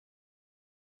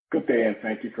Good day, and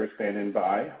thank you for standing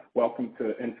by. Welcome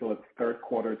to Insulet's third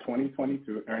quarter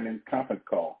 2022 earnings conference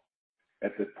call.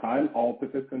 At this time, all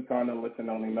participants are in a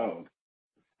listen-only mode.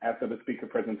 After the speaker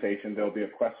presentation, there'll be a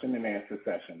question-and-answer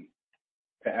session.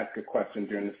 To ask a question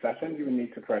during the session, you will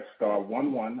need to press star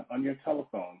 11 on your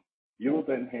telephone. You will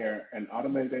then hear an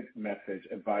automated message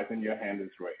advising your hand is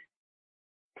raised.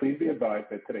 Please be advised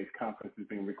that today's conference is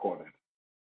being recorded.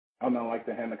 I'd now like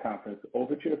to hand the conference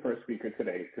over to your first speaker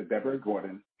today, to Deborah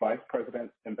Gordon, Vice President,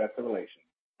 Investor Relations.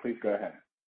 Please go ahead.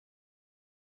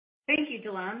 Thank you,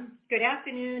 Delam. Good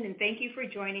afternoon, and thank you for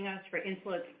joining us for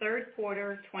Insulet's third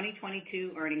quarter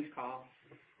 2022 earnings call.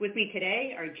 With me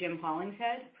today are Jim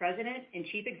Hollingshead, President and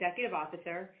Chief Executive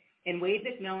Officer, and Wayde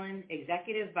McMillan,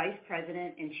 Executive Vice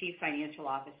President and Chief Financial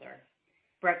Officer.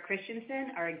 Bret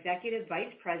Christensen, our Executive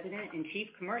Vice President and Chief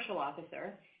Commercial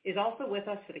Officer, is also with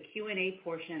us for the Q&A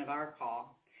portion of our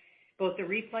call. Both the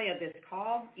replay of this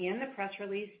call and the press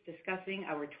release discussing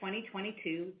our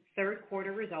 2022 third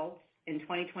quarter results and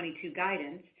 2022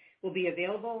 guidance will be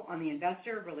available on the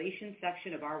Investor Relations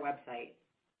section of our website.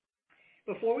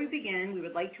 Before we begin, we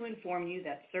would like to inform you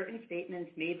that certain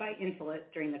statements made by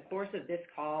Insulet during the course of this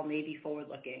call may be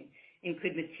forward-looking and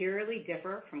could materially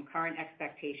differ from current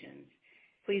expectations.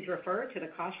 Please refer to the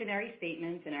cautionary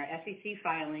statements in our SEC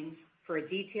filings for a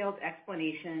detailed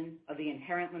explanation of the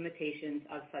inherent limitations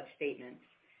of such statements.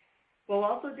 We'll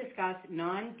also discuss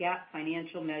non-GAAP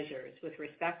financial measures with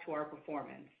respect to our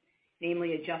performance,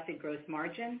 namely adjusted gross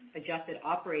margin, adjusted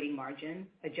operating margin,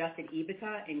 adjusted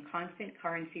EBITDA, and constant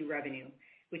currency revenue,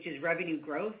 which is revenue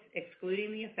growth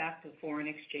excluding the effect of foreign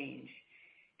exchange.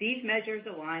 These measures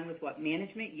align with what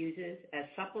management uses as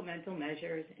supplemental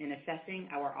measures in assessing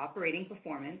our operating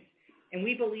performance, and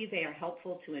we believe they are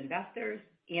helpful to investors,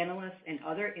 analysts, and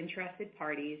other interested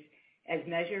parties as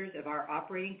measures of our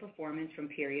operating performance from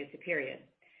period to period.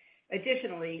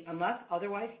 Additionally, unless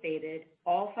otherwise stated,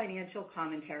 all financial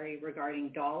commentary regarding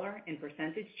dollar and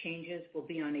percentage changes will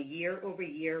be on a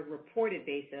year-over-year reported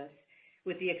basis,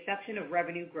 with the exception of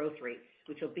revenue growth rates,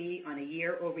 which will be on a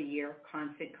year-over-year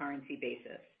constant currency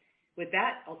basis. With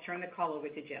that, I'll turn the call over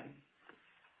to Jim.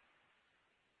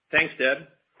 Thanks, Deb.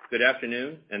 Good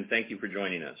afternoon, and thank you for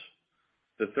joining us.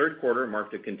 The third quarter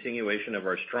marked a continuation of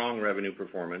our strong revenue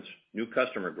performance, new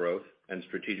customer growth, and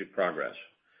strategic progress.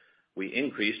 We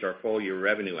increased our full-year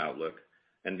revenue outlook,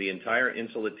 and the entire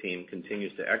Insulet team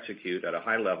continues to execute at a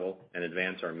high level and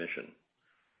advance our mission.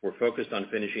 We're focused on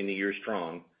finishing the year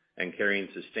strong and carrying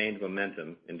sustained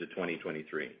momentum into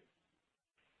 2023.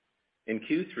 In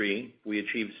Q3, we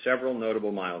achieved several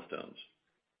notable milestones.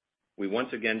 We once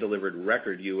again delivered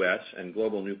record U.S. and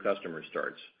global new customer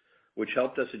starts, which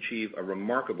helped us achieve a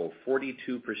remarkable 42%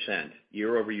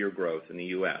 year-over-year growth in the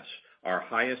U.S., our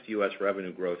highest U.S.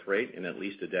 revenue growth rate in at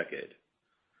least a decade.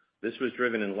 This was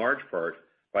driven in large part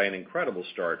by an incredible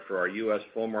start for our U.S.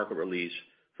 full market release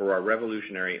for our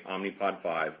revolutionary Omnipod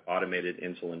 5 automated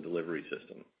insulin delivery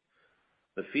system.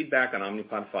 The feedback on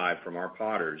Omnipod 5 from our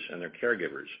podders and their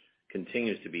caregivers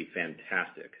continues to be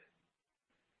fantastic.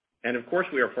 And of course,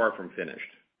 we are far from finished.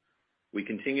 We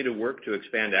continue to work to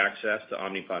expand access to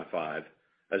Omnipod 5,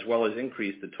 as well as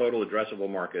increase the total addressable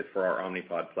market for our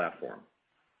Omnipod platform.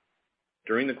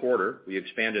 During the quarter, we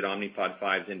expanded Omnipod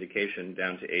 5's indication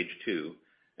down to age 2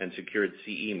 and secured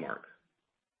CE mark.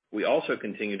 We also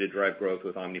continue to drive growth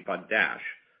with Omnipod DASH,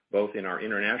 both in our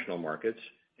international markets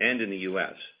and in the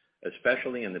U.S.,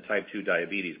 especially in the type 2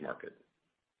 diabetes market.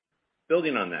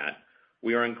 Building on that,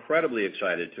 we are incredibly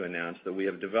excited to announce that we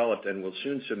have developed and will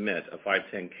soon submit a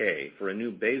 510(k) for a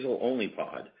new basal-only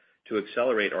pod to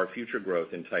accelerate our future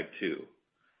growth in type 2.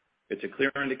 It's a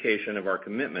clear indication of our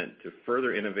commitment to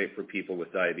further innovate for people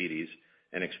with diabetes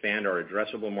and expand our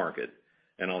addressable market,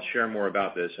 and I'll share more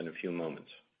about this in a few moments.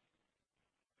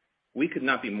 We could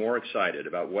not be more excited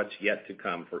about what's yet to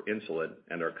come for Insulet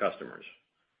and our customers.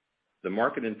 The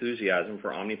market enthusiasm for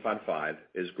Omnipod 5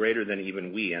 is greater than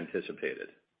even we anticipated.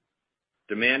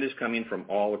 Demand is coming from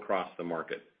all across the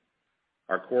market.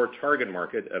 Our core target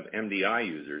market of MDI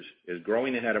users is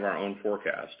growing ahead of our own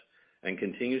forecast and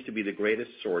continues to be the greatest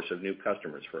source of new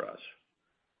customers for us.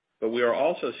 But we are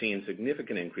also seeing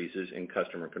significant increases in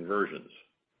customer conversions.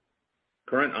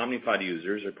 Current Omnipod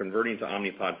users are converting to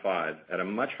Omnipod 5 at a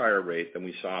much higher rate than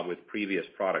we saw with previous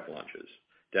product launches,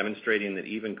 demonstrating that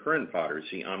even current podders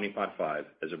see Omnipod 5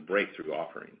 as a breakthrough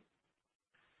offering.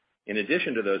 In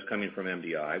addition to those coming from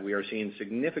MDI, we are seeing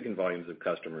significant volumes of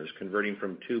customers converting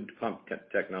from tubed pump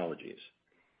technologies.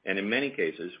 And in many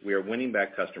cases, we are winning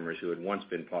back customers who had once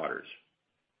been podders.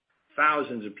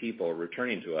 Thousands of people are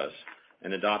returning to us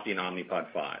and adopting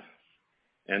Omnipod 5.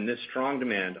 And this strong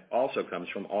demand also comes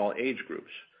from all age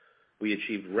groups, we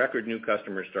achieved record new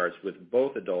customer starts with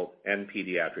both adult and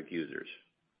pediatric users.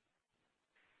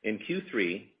 In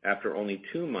Q3, after only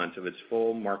 2 months of its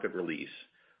full market release,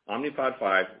 Omnipod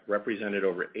 5 represented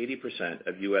over 80%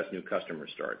 of U.S. new customer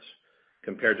starts,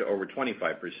 compared to over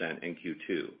 25% in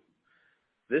Q2.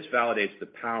 This validates the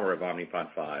power of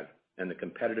Omnipod 5 and the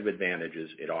competitive advantages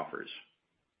it offers.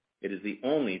 It is the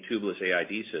only tubeless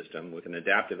AID system with an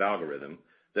adaptive algorithm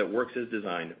that works as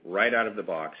designed right out of the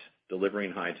box,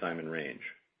 delivering high time and range.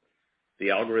 The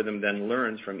algorithm then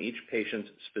learns from each patient's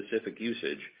specific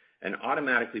usage and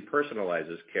automatically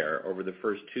personalizes care over the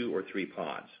first 2 or 3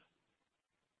 pods.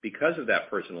 Because of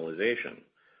that personalization,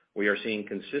 we are seeing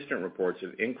consistent reports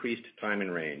of increased time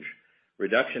and range,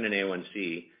 reduction in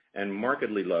A1C, and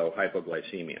markedly low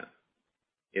hypoglycemia.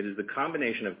 It is the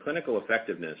combination of clinical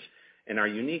effectiveness and our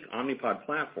unique Omnipod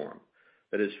platform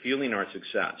that is fueling our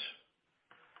success.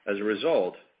 As a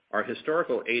result, our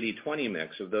historical 80-20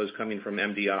 mix of those coming from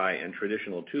MDI and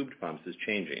traditional tubed pumps is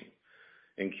changing.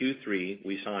 In Q3,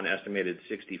 we saw an estimated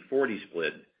 60-40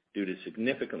 split due to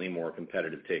significantly more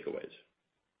competitive takeaways.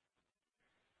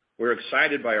 We're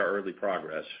excited by our early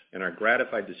progress and are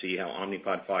gratified to see how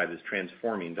Omnipod 5 is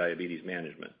transforming diabetes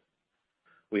management.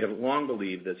 We have long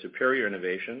believed that superior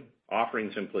innovation,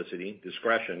 offering simplicity,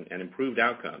 discretion, and improved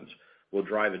outcomes will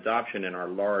drive adoption in our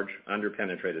large,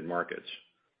 underpenetrated markets.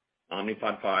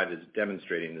 Omnipod 5 is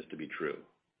demonstrating this to be true.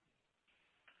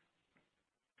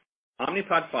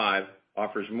 Omnipod 5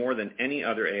 offers more than any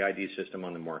other AID system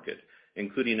on the market,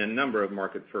 including a number of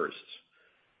market firsts.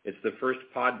 It's the first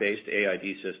pod-based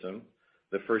AID system,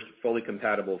 the first fully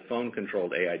compatible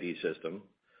phone-controlled AID system,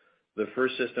 the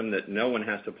first system that no one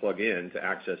has to plug in to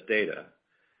access data,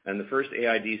 and the first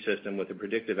AID system with a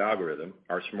predictive algorithm,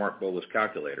 our Smart Bolus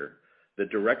Calculator, that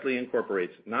directly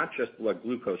incorporates not just blood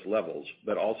glucose levels,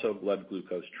 but also blood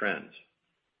glucose trends.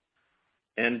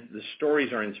 And the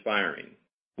stories are inspiring.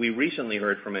 We recently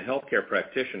heard from a healthcare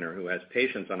practitioner who has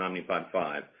patients on Omnipod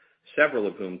 5, several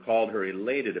of whom called her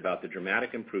elated about the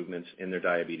dramatic improvements in their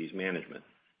diabetes management.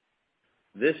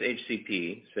 This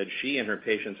HCP said she and her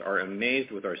patients are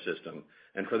amazed with our system,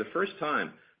 and for the first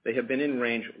time, they have been in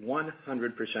range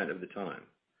 100% of the time.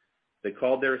 They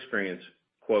called their experience,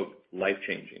 quote,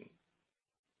 life-changing.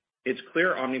 It's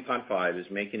clear Omnipod 5 is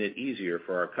making it easier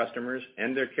for our customers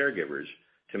and their caregivers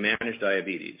to manage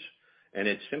diabetes, and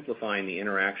it's simplifying the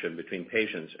interaction between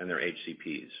patients and their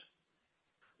HCPs.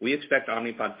 We expect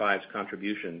Omnipod 5's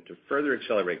contribution to further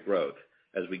accelerate growth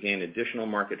as we gain additional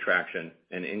market traction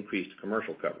and increased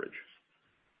commercial coverage.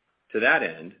 To that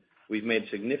end, we've made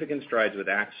significant strides with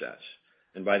access,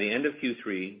 and by the end of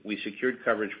Q3, we secured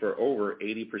coverage for over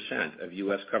 80% of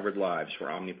U.S. covered lives for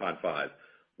Omnipod 5,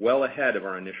 well ahead of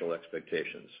our initial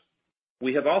expectations.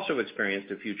 We have also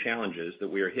experienced a few challenges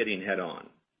that we are hitting head on.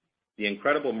 The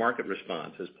incredible market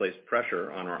response has placed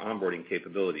pressure on our onboarding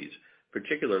capabilities,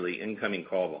 particularly incoming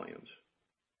call volumes.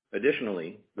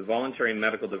 Additionally, the voluntary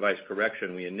medical device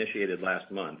correction we initiated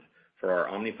last month for our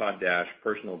Omnipod DASH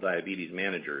personal diabetes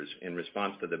managers in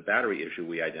response to the battery issue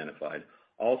we identified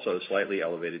also slightly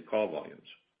elevated call volumes.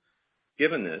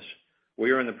 Given this,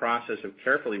 we are in the process of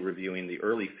carefully reviewing the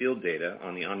early field data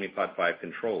on the Omnipod 5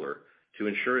 controller to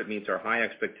ensure it meets our high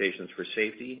expectations for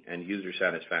safety and user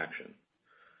satisfaction.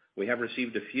 We have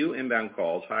received a few inbound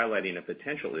calls highlighting a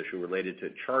potential issue related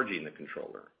to charging the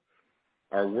controller.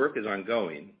 Our work is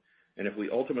ongoing, and if we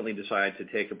ultimately decide to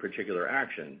take a particular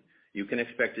action, you can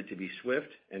expect it to be swift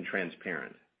and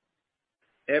transparent.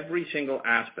 Every single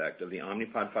aspect of the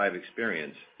Omnipod 5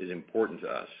 experience is important to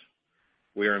us.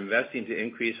 We are investing to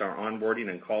increase our onboarding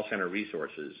and call center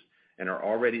resources and are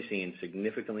already seeing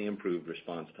significantly improved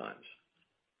response times.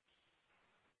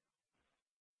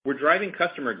 We're driving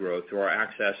customer growth through our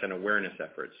access and awareness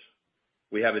efforts.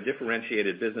 We have a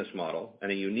differentiated business model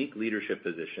and a unique leadership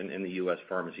position in the U.S.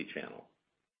 pharmacy channel.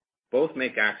 Both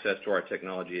make access to our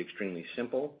technology extremely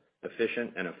simple,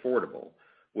 efficient, and affordable,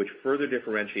 which further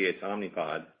differentiates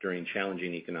Omnipod during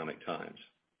challenging economic times.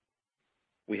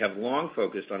 We have long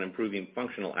focused on improving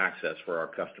functional access for our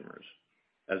customers.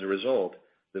 As a result,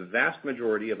 the vast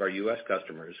majority of our U.S.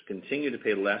 customers continue to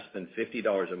pay less than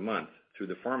 $50 a month through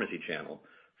the pharmacy channel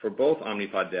for both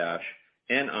Omnipod DASH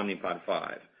and Omnipod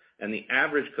 5, and the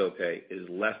average copay is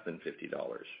less than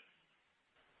 $50.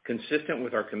 Consistent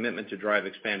with our commitment to drive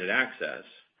expanded access,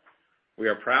 we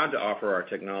are proud to offer our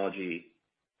technology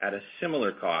at a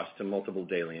similar cost to multiple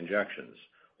daily injections,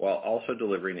 while also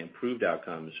delivering improved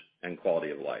outcomes and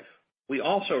quality of life. We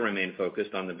also remain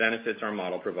focused on the benefits our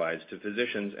model provides to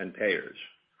physicians and payers.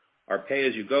 Our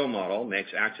pay-as-you-go model makes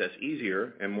access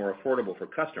easier and more affordable for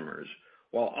customers,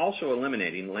 while also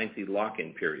eliminating lengthy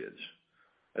lock-in periods.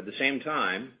 At the same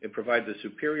time, it provides a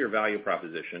superior value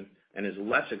proposition and is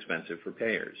less expensive for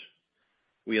payers.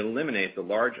 We eliminate the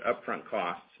large upfront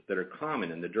costs that are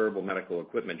common in the durable medical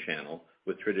equipment channel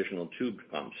with traditional tube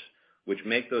pumps, which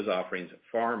make those offerings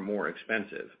far more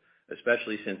expensive,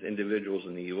 especially since individuals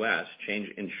in the U.S. change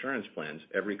insurance plans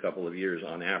every couple of years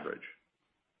on average.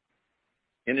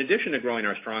 In addition to growing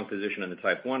our strong position in the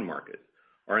type 1 market,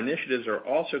 our initiatives are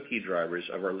also key drivers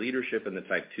of our leadership in the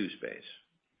type 2 space.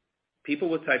 People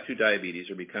with type 2 diabetes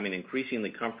are becoming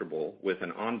increasingly comfortable with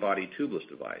an on-body tubeless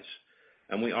device,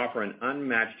 and we offer an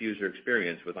unmatched user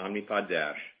experience with Omnipod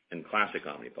DASH and Classic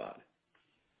Omnipod.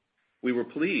 We were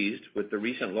pleased with the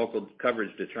recent local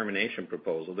coverage determination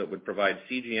proposal that would provide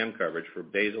CGM coverage for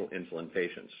basal insulin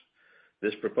patients.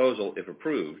 This proposal, if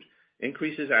approved,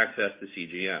 increases access to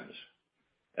CGMs.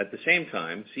 At the same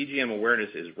time, CGM awareness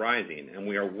is rising, and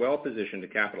we are well positioned to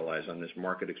capitalize on this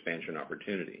market expansion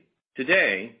opportunity.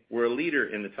 Today, we're a leader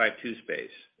in the type 2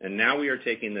 space, and now we are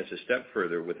taking this a step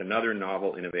further with another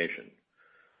novel innovation.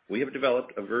 We have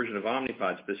developed a version of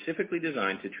Omnipod specifically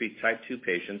designed to treat type 2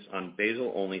 patients on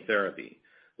basal-only therapy,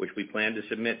 which we plan to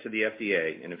submit to the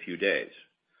FDA in a few days.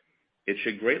 It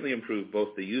should greatly improve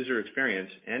both the user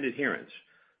experience and adherence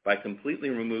by completely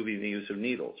removing the use of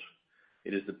needles.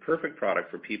 It is the perfect product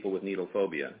for people with needle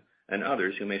phobia and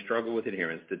others who may struggle with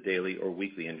adherence to daily or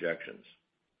weekly injections.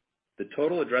 The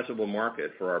total addressable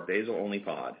market for our basal-only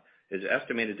pod is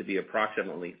estimated to be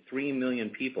approximately 3 million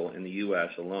people in the U.S.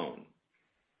 alone.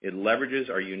 It leverages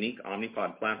our unique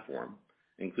Omnipod platform,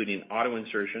 including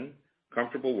auto-insertion,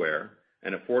 comfortable wear,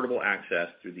 and affordable access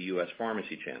through the U.S.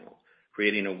 pharmacy channel,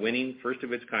 creating a winning,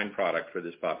 first-of-its-kind product for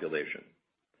this population.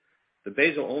 The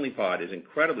basal-only pod is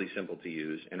incredibly simple to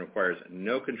use and requires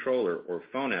no controller or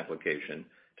phone application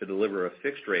to deliver a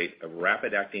fixed rate of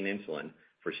rapid-acting insulin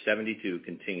for 72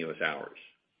 continuous hours.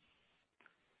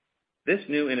 This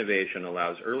new innovation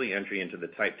allows early entry into the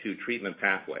type 2 treatment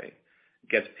pathway,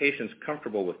 gets patients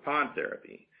comfortable with pod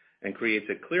therapy, and creates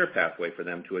a clear pathway for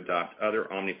them to adopt other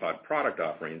Omnipod product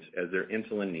offerings as their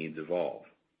insulin needs evolve.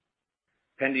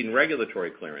 Pending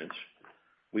regulatory clearance,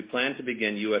 we plan to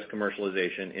begin U.S.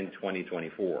 commercialization in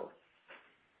 2024.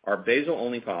 Our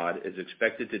basal-only pod is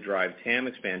expected to drive TAM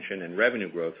expansion and revenue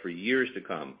growth for years to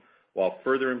come, while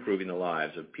further improving the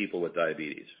lives of people with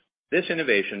diabetes. This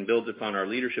innovation builds upon our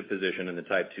leadership position in the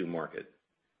type 2 market.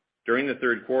 During the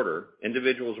third quarter,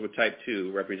 individuals with type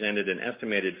 2 represented an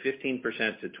estimated 15%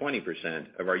 to 20%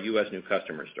 of our U.S. new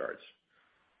customer starts.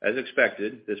 As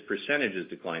expected, this percentage is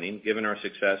declining given our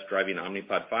success driving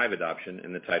Omnipod 5 adoption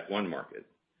in the type 1 market.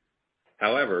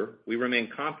 However, we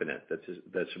remain confident that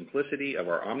the simplicity of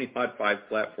our Omnipod 5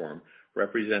 platform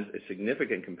represents a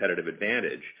significant competitive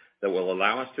advantage that will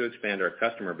allow us to expand our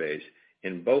customer base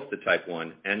in both the type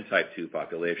 1 and type 2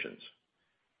 populations.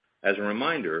 As a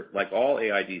reminder, like all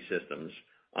AID systems,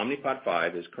 Omnipod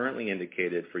 5 is currently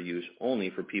indicated for use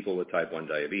only for people with type 1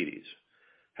 diabetes.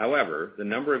 However, the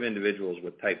number of individuals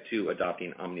with type 2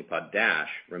 adopting Omnipod DASH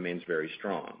remains very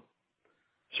strong.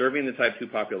 Serving the type 2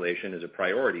 population is a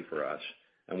priority for us,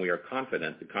 and we are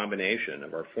confident the combination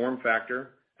of our form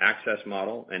factor, access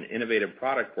model, and innovative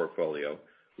product portfolio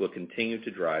will continue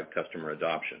to drive customer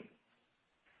adoption.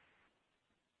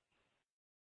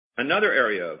 Another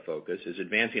area of focus is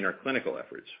advancing our clinical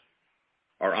efforts.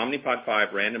 Our Omnipod 5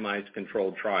 randomized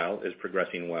controlled trial is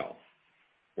progressing well.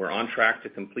 We're on track to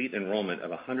complete enrollment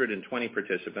of 120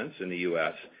 participants in the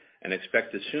U.S. and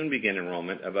expect to soon begin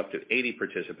enrollment of up to 80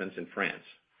 participants in France.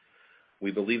 We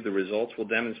believe the results will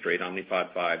demonstrate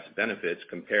Omnipod 5's benefits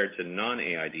compared to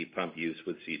non-AID pump use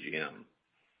with CGM.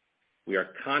 We are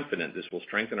confident this will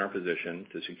strengthen our position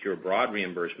to secure broad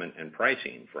reimbursement and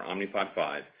pricing for Omnipod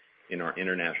 5 in our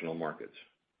international markets.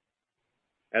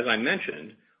 As I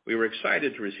mentioned, we were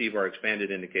excited to receive our expanded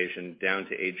indication down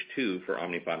to age 2 for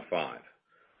Omnipod 5.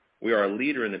 We are a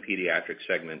leader in the pediatric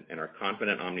segment and are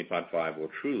confident Omnipod 5 will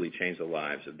truly change the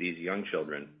lives of these young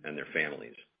children and their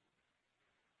families.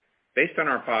 Based on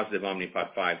our positive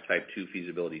Omnipod 5 Type 2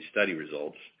 feasibility study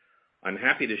results, I'm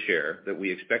happy to share that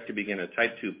we expect to begin a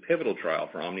Type 2 pivotal trial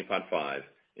for Omnipod 5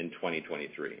 in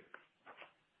 2023.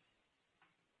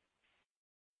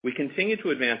 We continue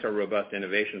to advance our robust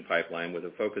innovation pipeline with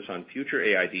a focus on future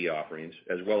AID offerings,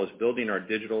 as well as building our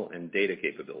digital and data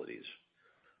capabilities.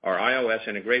 Our iOS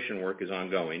integration work is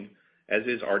ongoing, as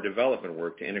is our development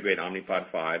work to integrate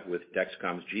Omnipod 5 with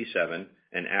Dexcom's G7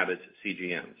 and Abbott's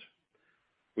CGMs.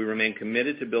 We remain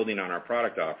committed to building on our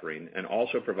product offering and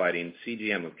also providing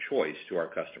CGM of choice to our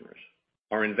customers.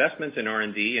 Our investments in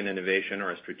R&D and innovation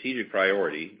are a strategic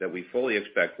priority that we fully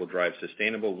expect will drive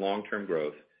sustainable long-term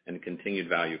growth and continued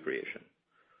value creation.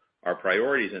 Our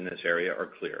priorities in this area are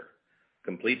clear.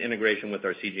 complete integration with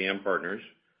our CGM partners,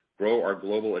 grow our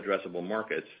global addressable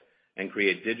markets, and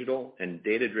create digital and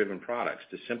data-driven products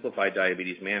to simplify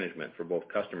diabetes management for both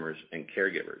customers and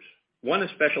caregivers. One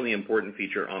especially important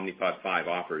feature Omnipod 5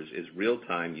 offers is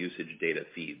real-time usage data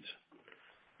feeds.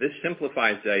 This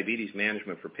simplifies diabetes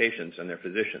management for patients and their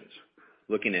physicians.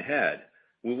 Looking ahead,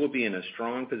 we will be in a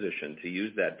strong position to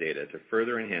use that data to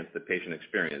further enhance the patient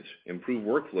experience, improve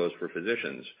workflows for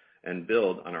physicians, and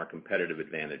build on our competitive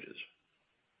advantages.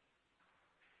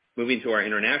 Moving to our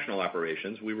international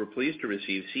operations, we were pleased to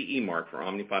receive CE mark for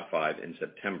Omnipod 5 in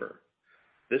September.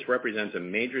 This represents a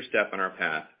major step on our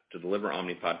path to deliver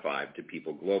Omnipod 5 to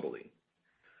people globally.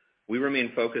 We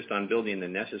remain focused on building the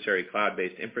necessary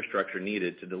cloud-based infrastructure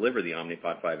needed to deliver the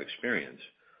Omnipod 5 experience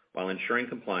while ensuring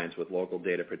compliance with local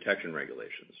data protection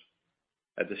regulations.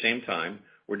 At the same time,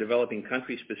 we're developing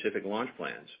country-specific launch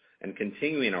plans and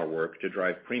continuing our work to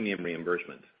drive premium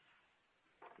reimbursement.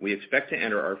 We expect to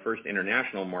enter our first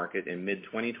international market in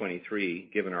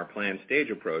mid-2023. Given our planned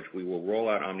stage approach, we will roll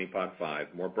out Omnipod 5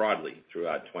 more broadly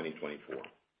throughout 2024.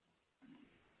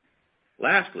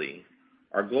 Lastly,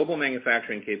 our global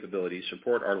manufacturing capabilities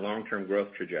support our long-term growth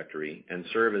trajectory and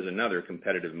serve as another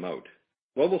competitive moat.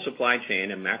 Global supply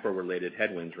chain and macro-related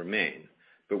headwinds remain,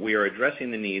 but we are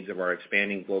addressing the needs of our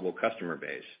expanding global customer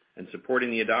base and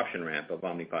supporting the adoption ramp of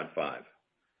Omnipod 5.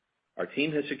 Our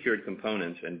team has secured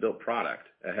components and built product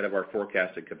ahead of our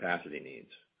forecasted capacity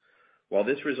needs. While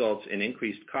this results in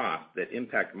increased costs that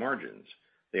impact margins,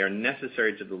 they are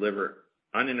necessary to deliver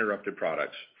uninterrupted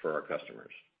products for our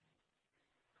customers.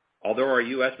 Although our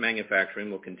U.S. manufacturing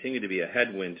will continue to be a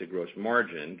headwind to gross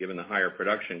margin given the higher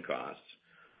production costs,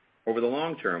 over the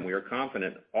long term, we are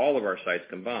confident all of our sites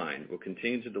combined will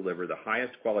continue to deliver the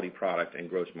highest quality product and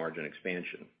gross margin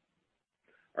expansion.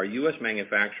 Our U.S.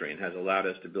 manufacturing has allowed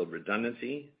us to build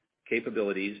redundancy,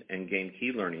 capabilities, and gain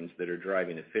key learnings that are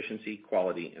driving efficiency,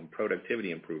 quality, and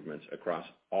productivity improvements across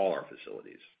all our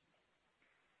facilities.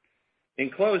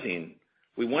 In closing,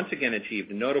 we once again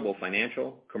achieved notable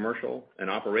financial, commercial, and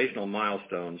operational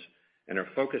milestones and are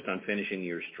focused on finishing the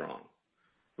year strong.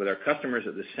 With our customers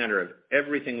at the center of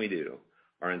everything we do,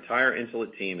 our entire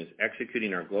Insulet team is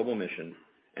executing our global mission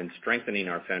and strengthening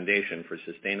our foundation for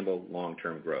sustainable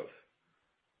long-term growth.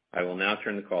 I will now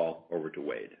turn the call over to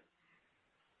Wade.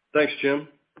 Thanks, Jim.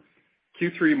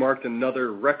 Q3 marked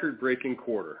another record-breaking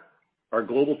quarter. Our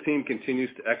global team continues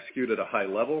to execute at a high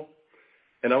level,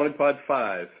 and Omnipod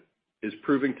 5 is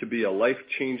proving to be a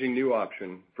life-changing new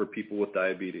option for people with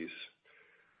diabetes.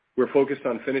 We're focused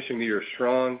on finishing the year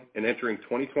strong and entering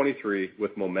 2023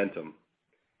 with momentum.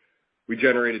 We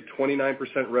generated 29%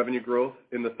 revenue growth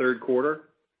in the third quarter,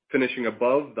 finishing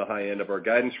above the high end of our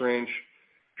guidance range,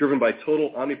 driven by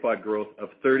total Omnipod growth of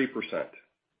 30%.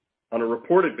 On a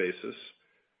reported basis,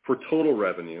 for total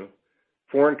revenue,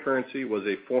 foreign currency was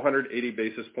a 480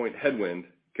 basis point headwind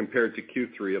compared to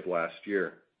Q3 of last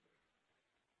year.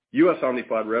 U.S.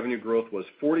 Omnipod revenue growth was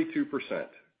 42%,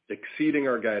 exceeding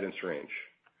our guidance range.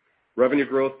 Revenue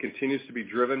growth continues to be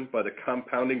driven by the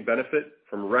compounding benefit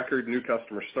from record new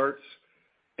customer starts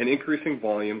and increasing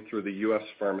volume through the U.S.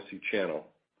 pharmacy channel.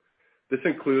 This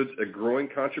includes a growing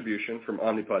contribution from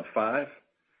Omnipod 5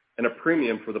 and a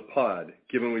premium for the pod,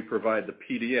 given we provide the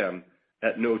PDM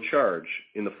at no charge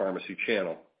in the pharmacy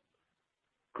channel.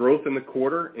 Growth in the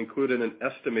quarter included an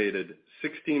estimated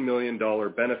 $16 million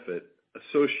benefit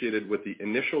associated with the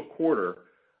initial quarter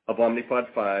of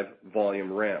Omnipod 5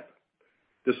 volume ramp.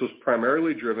 This was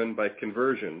primarily driven by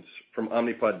conversions from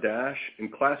Omnipod DASH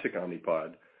and Classic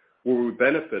Omnipod, where we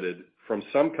benefited from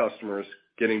some customers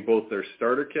getting both their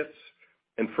starter kits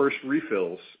and first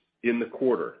refills in the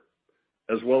quarter,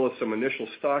 as well as some initial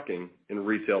stocking in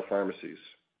retail pharmacies.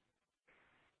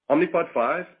 Omnipod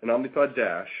 5 and Omnipod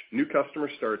DASH new customer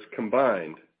starts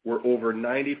combined were over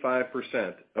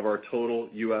 95% of our total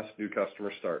U.S. new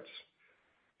customer starts,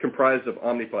 comprised of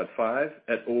Omnipod 5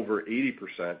 at over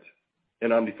 80%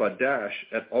 and Omnipod DASH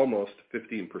at almost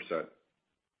 15%.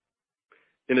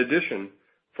 In addition,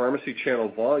 pharmacy channel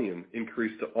volume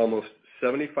increased to almost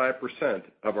 75%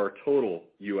 of our total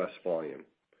U.S. volume.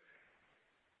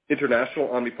 International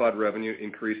Omnipod revenue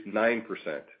increased 9%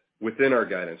 within our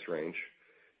guidance range,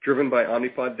 driven by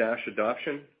Omnipod DASH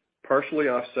adoption, partially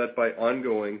offset by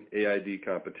ongoing AID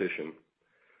competition.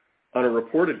 On a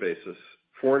reported basis,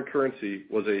 foreign currency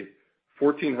was a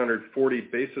 1,440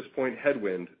 basis point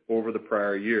headwind over the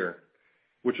prior year,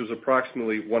 which was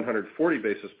approximately 140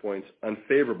 basis points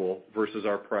unfavorable versus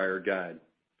our prior guide.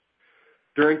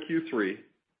 During Q3,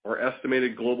 our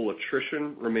estimated global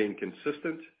attrition remained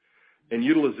consistent and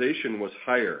utilization was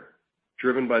higher,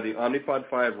 driven by the Omnipod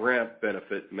 5 ramp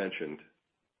benefit mentioned.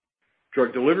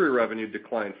 Drug delivery revenue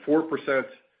declined 4%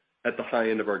 at the high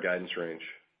end of our guidance range.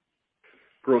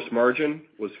 Gross margin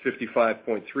was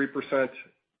 55.3%,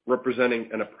 representing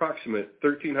an approximate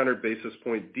 1,300 basis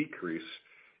point decrease,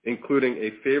 including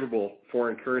a favorable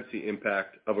foreign currency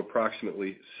impact of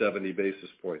approximately 70 basis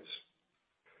points.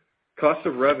 Cost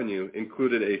of revenue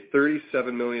included a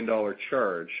 $37 million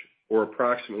charge, or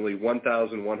approximately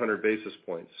 1,100 basis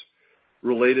points,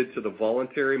 related to the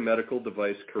voluntary medical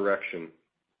device correction.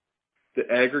 The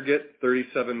aggregate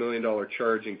 $37 million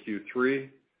charge in Q3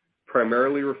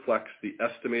 primarily reflects the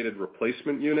estimated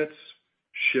replacement units,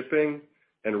 shipping,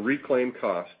 and reclaim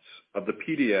costs of the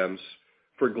PDMs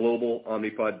for global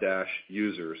Omnipod DASH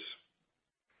users.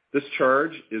 This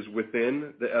charge is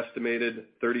within the estimated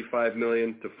 $35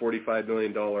 million to $45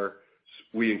 million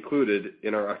we included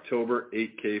in our October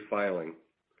 8-K filing.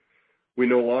 We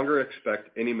no longer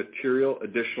expect any material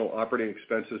additional operating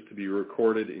expenses to be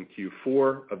recorded in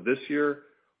Q4 of this year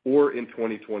or in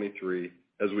 2023,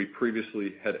 as we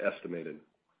previously had estimated.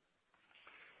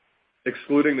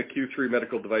 Excluding the Q3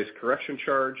 medical device correction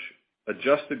charge,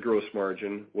 adjusted gross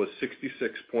margin was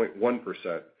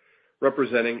 66.1%,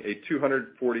 representing a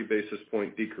 240 basis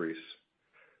point decrease.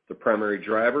 The primary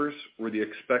drivers were the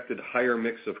expected higher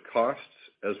mix of costs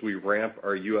as we ramp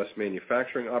our U.S.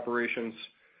 manufacturing operations,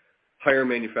 higher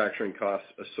manufacturing costs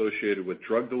associated with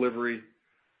drug delivery,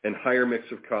 and higher mix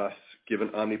of costs given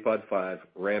Omnipod 5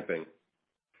 ramping.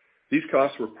 These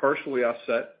costs were partially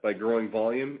offset by growing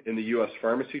volume in the U.S.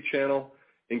 pharmacy channel,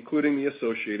 including the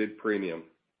associated premium.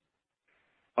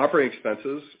 Operating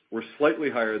expenses were slightly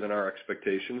higher than our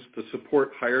expectations to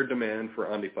support higher demand for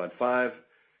Omnipod 5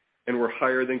 and were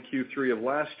higher than Q3 of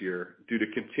last year due to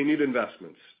continued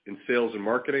investments in sales and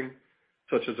marketing,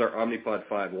 such as our Omnipod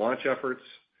 5 launch efforts,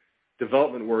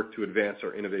 development work to advance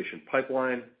our innovation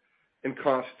pipeline, and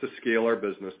costs to scale our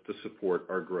business to support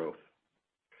our growth.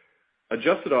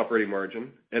 Adjusted operating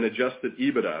margin and adjusted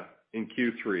EBITDA in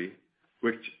Q3,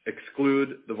 which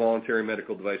exclude the voluntary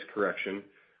medical device correction,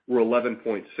 were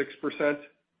 11.6%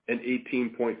 and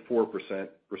 18.4%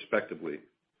 respectively.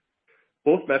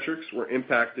 Both metrics were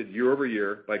impacted year over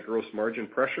year by gross margin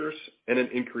pressures and an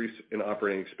increase in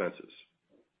operating expenses.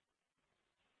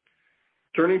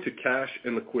 Turning to cash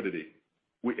and liquidity,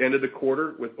 we ended the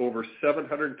quarter with over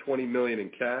 $720 million in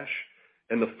cash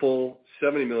and the full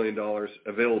 $70 million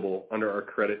available under our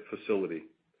credit facility.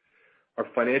 Our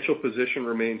financial position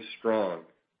remains strong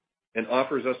and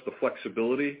offers us the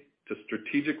flexibility to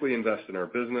strategically invest in our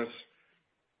business,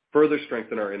 further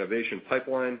strengthen our innovation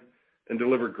pipeline, and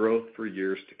deliver growth for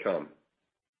years to come.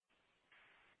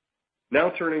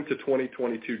 Now turning to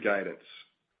 2022 guidance.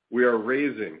 We are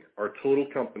raising our total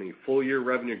company full-year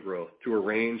revenue growth to a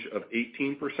range of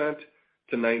 18%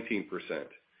 to 19%,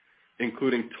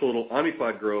 including total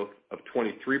Omnipod growth of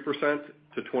 23%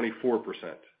 to 24%.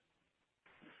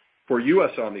 For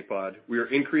U.S. Omnipod, we are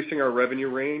increasing our revenue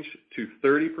range to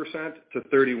 30% to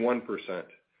 31%.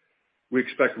 We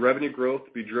expect revenue growth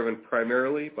to be driven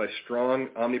primarily by strong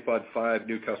Omnipod 5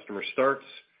 new customer starts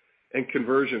and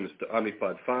conversions to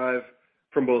Omnipod 5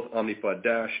 from both Omnipod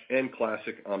DASH and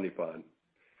Classic Omnipod,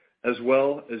 as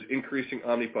well as increasing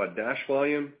Omnipod DASH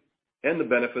volume and the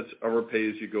benefits of our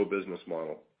pay-as-you-go business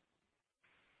model.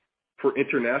 For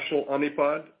international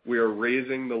Omnipod, we are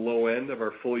raising the low end of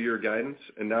our full-year guidance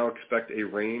and now expect a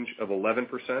range of 11%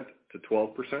 to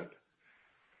 12%.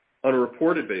 On a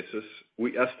reported basis,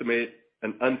 we estimate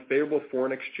an unfavorable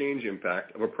foreign exchange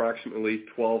impact of approximately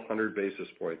 1,200 basis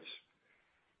points.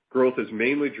 Growth is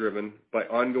mainly driven by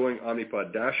ongoing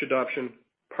Omnipod DASH adoption,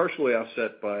 partially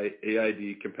offset by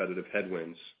AID competitive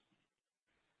headwinds.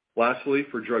 Lastly,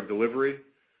 for drug delivery,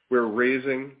 we're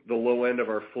raising the low end of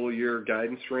our full-year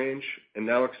guidance range and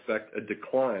now expect a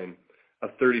decline of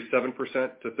 37%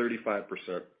 to 35%.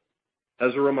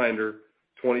 As a reminder,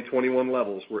 2021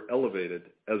 levels were elevated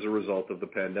as a result of the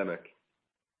pandemic.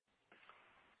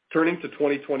 Turning to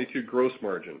 2022 gross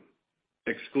margin,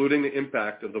 excluding the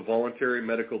impact of the voluntary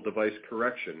medical device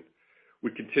correction,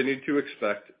 we continue to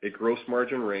expect a gross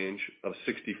margin range of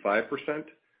 65%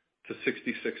 to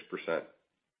 66%.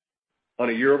 On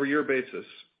a year-over-year basis,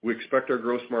 we expect our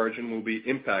gross margin will be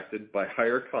impacted by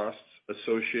higher costs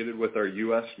associated with our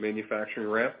U.S. manufacturing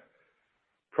ramp,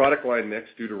 product line mix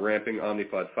due to ramping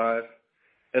Omnipod 5,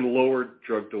 and lower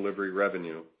drug delivery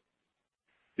revenue.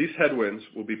 These headwinds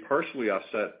will be partially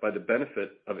offset by the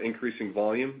benefit of increasing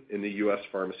volume in the U.S.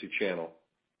 pharmacy channel.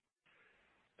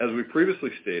 As we previously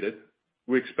stated,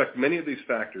 we expect many of these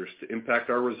factors to impact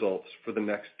our results for the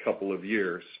next couple of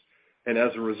years, and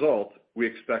as a result, we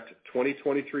expect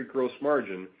 2023 gross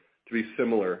margin to be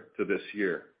similar to this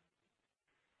year.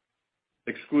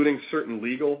 Excluding certain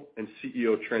legal and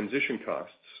CEO transition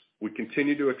costs, we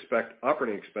continue to expect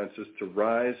operating expenses to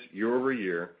rise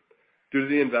year-over-year due to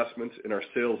the investments in our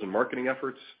sales and marketing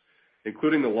efforts,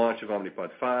 including the launch of Omnipod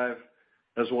 5,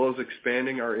 as well as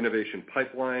expanding our innovation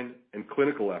pipeline and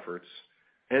clinical efforts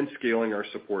and scaling our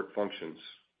support functions.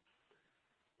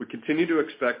 We continue to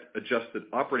expect adjusted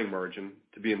operating margin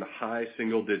to be in the high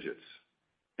single digits.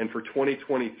 And for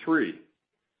 2023,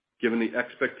 given the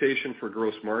expectation for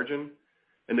gross margin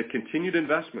and the continued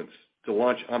investments to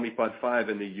launch Omnipod 5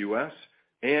 in the U.S.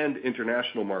 and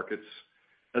international markets,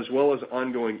 as well as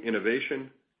ongoing innovation,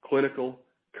 clinical,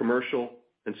 commercial,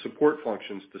 and support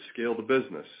functions to scale the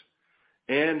business,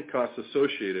 and costs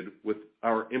associated with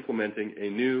our implementing a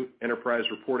new enterprise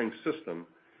reporting system,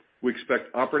 we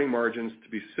expect operating margins to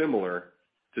be similar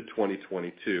to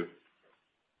 2022.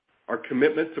 Our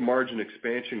commitment to margin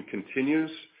expansion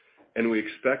continues, and we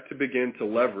expect to begin to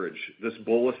leverage this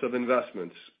bolus of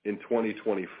investments in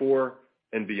 2024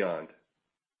 and beyond.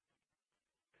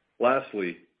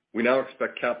 Lastly, we now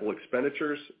expect capital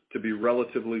expenditures to be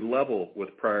relatively level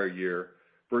with prior year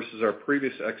versus our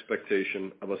previous expectation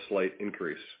of a slight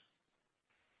increase.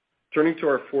 Turning to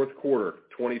our fourth quarter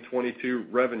 2022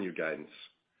 revenue guidance,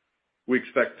 we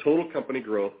expect total company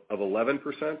growth of 11%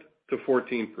 to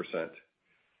 14%,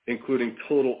 including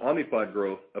total Omnipod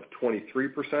growth of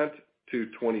 23% to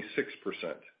 26%.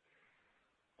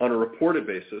 On a reported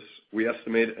basis, we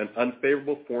estimate an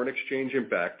unfavorable foreign exchange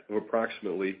impact of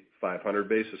approximately 500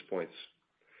 basis points.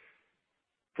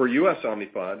 For U.S.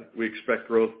 Omnipod, we expect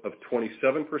growth of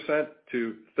 27%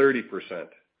 to 30%.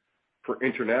 For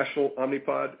international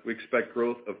Omnipod, we expect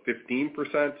growth of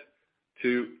 15%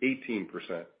 to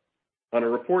 18%. On a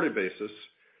reported basis,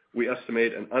 we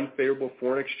estimate an unfavorable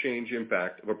foreign exchange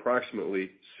impact of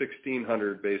approximately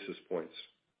 1,600 basis points.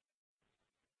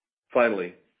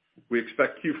 Finally, we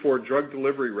expect Q4 drug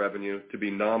delivery revenue to be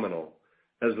nominal,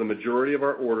 as the majority of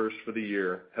our orders for the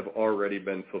year have already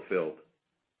been fulfilled.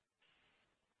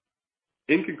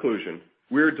 In conclusion,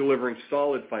 we are delivering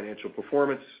solid financial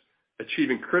performance,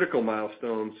 achieving critical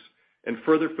milestones, and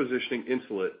further positioning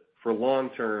Insulet for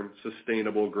long-term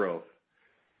sustainable growth.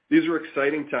 These are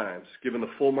exciting times given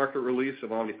the full market release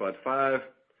of Omnipod 5,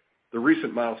 the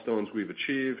recent milestones we've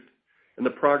achieved, and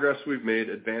the progress we've made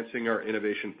advancing our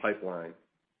innovation pipeline.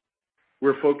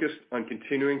 We're focused on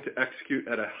continuing to execute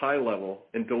at a high level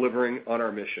and delivering on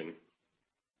our mission.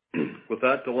 With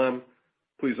that, Dilem,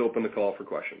 please open the call for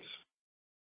questions.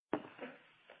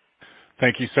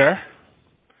 Thank you, sir.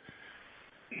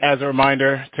 As a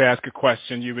reminder, to ask a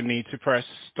question, you would need to press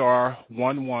star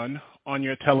 11 on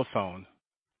your telephone.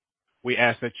 We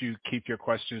ask that you keep your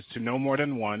questions to no more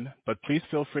than one, but please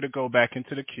feel free to go back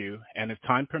into the queue, and if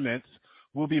time permits,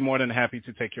 we'll be more than happy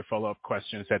to take your follow-up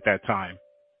questions at that time.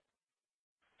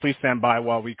 Please stand by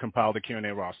while we compile the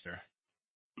Q&A roster.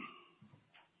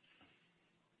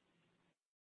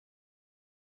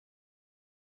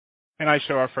 And I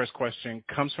show our first question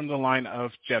comes from the line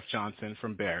of Jeff Johnson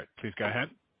from Baird. Please go ahead.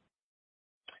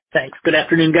 Thanks. Good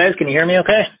afternoon, guys. Can you hear me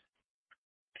okay?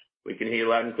 We can hear you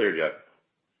loud and clear, Jeff.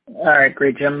 All right,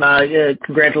 great, Jim.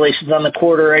 Congratulations on the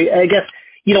quarter. I guess,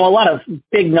 a lot of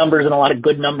big numbers and a lot of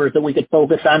good numbers that we could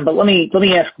focus on, but let me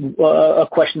ask a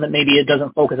question that maybe it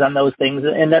doesn't focus on those things,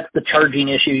 and that's the charging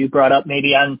issue you brought up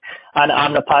maybe on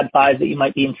Omnipod 5 that you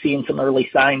might be seeing some early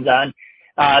signs on.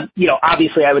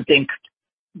 Obviously I would think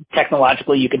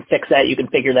technologically you can fix that, you can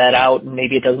figure that out, and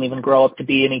maybe it doesn't even grow up to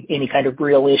be any kind of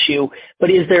real issue.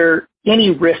 But is there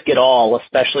any risk at all,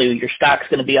 especially your stock's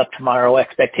going to be up tomorrow,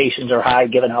 expectations are high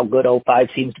given how good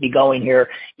O5 seems to be going here.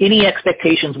 Any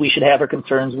expectations we should have or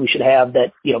concerns we should have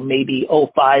that, maybe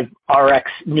O5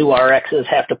 RX, new RXs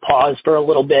have to pause for a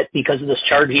little bit because of this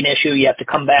charging issue? You have to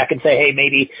come back and say, hey,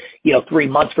 maybe, 3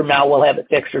 months from now we'll have it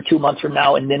fixed, or 2 months from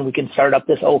now, and then we can start up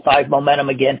this O5 momentum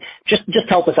again. Just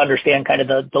help us understand kind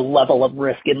of the level of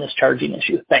risk in this charging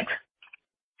issue. Thanks.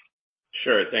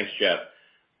 Sure. Thanks, Jeff.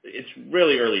 It's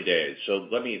really early days, so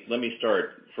let me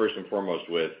start first and foremost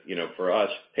with, for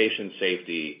us, patient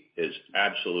safety is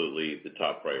absolutely the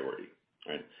top priority,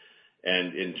 right?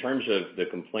 And in terms of the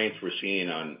complaints we're seeing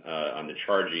on the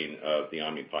charging of the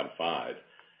Omnipod 5,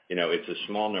 it's a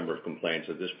small number of complaints.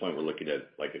 At this point, we're looking at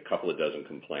like a couple of dozen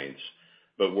complaints,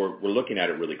 but we're looking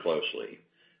at it really closely.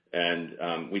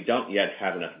 And we don't yet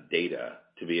have enough data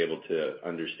to be able to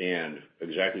understand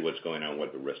exactly what's going on,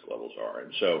 what the risk levels are.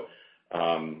 And so,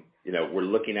 we're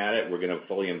looking at it. We're going to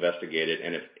fully investigate it.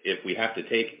 And if we have to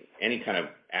take any kind of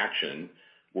action,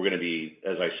 we're going to be,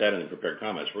 as I said in the prepared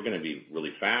comments, we're going to be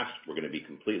really fast. We're going to be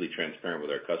completely transparent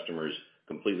with our customers,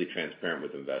 completely transparent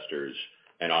with investors,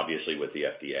 and obviously with the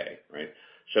FDA, right?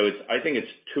 I think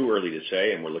it's too early to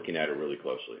say, and we're looking at it really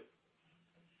closely.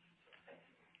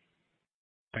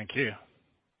 Thank you.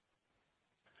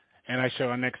 And I show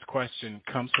our next question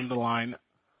comes from the line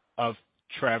of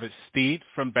Travis Steed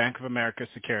from Bank of America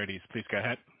Securities. Please go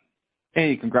ahead.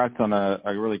 Hey, congrats on a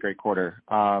really great quarter.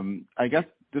 I guess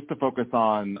just to focus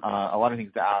on a lot of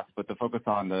things to ask, but to focus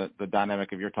on the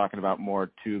dynamic of you're talking about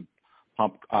more tube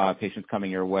pump patients coming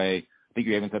your way. I think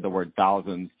you even said the word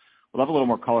thousands. We'd love a little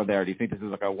more color there. Do you think this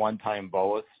is like a one-time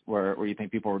bolus where you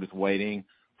think people were just waiting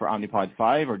for Omnipod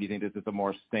 5, or do you think this is a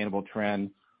more sustainable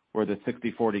trend where the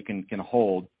 60/40 can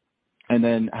hold? And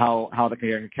then how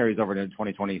the carries over into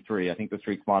 2023. I think the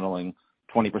Street's modeling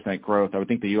 20% growth. I would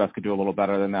think the U.S. could do a little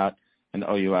better than that, and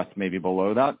OUS maybe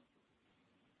below that.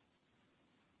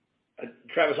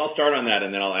 Travis, I'll start on that,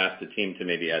 and then I'll ask the team to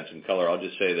maybe add some color. I'll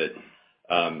just say that,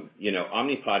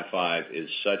 Omnipod 5 is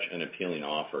such an appealing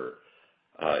offer.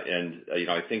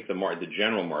 I think the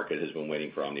general market has been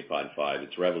waiting for Omnipod 5.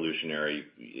 It's revolutionary.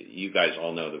 You guys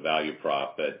all know the value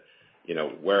prop, but,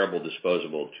 wearable,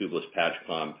 disposable, tubeless patch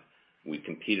pump. We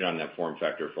competed on that form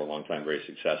factor for a long time very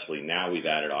successfully. Now we've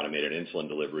added automated insulin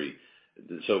delivery.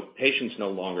 So patients no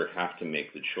longer have to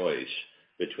make the choice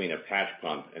between a patch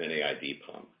pump and an AID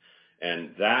pump.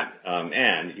 And that,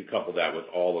 and you couple that with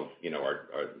all of,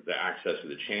 the access to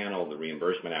the channel, the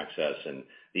reimbursement access, and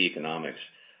the economics.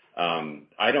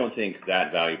 I don't think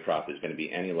that value prop is going to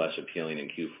be any less appealing in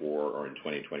Q4 or in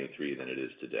 2023 than it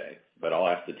is today. But I'll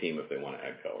ask the team if they want to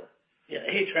add color. Yeah.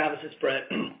 Hey, Travis, it's Bret.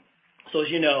 So as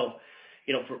you know,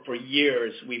 for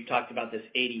years we've talked about this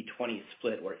 80-20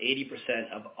 split, where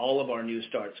 80% of all of our new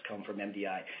starts come from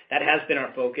MDI. That has been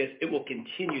our focus. It will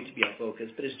continue to be our focus.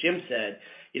 But as Jim said,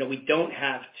 we don't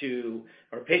have to,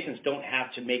 our patients don't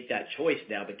have to make that choice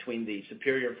now between the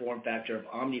superior form factor of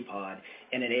Omnipod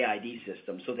and an AID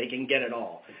system, so they can get it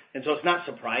all. And so it's not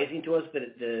surprising to us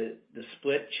that the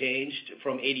split changed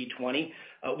from 80-20.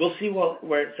 We'll see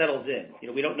where it settles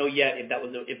in. We don't know yet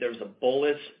if there was a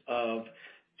bolus of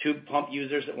tube pump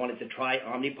users that wanted to try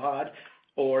Omnipod,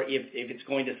 or if it's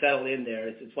going to settle in there.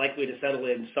 It's likely to settle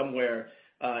in somewhere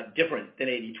different than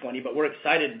 80-20, but we're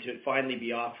excited to finally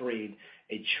be offering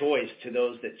a choice to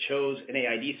those that chose an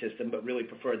AID system but really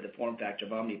preferred the form factor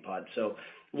of Omnipod. So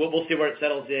we'll see where it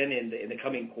settles in the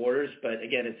coming quarters, but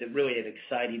again, it's really an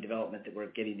exciting development that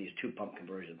we're getting these tube pump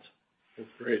conversions. That's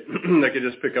great. I could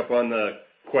just pick up on the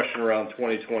question around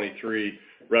 2023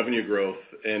 revenue growth,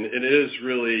 and it is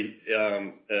really,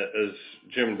 as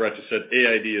Jim and Bret just said,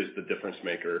 AID is the difference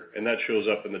maker, and that shows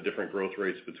up in the different growth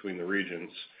rates between the regions.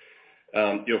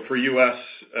 For U.S.,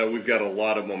 we've got a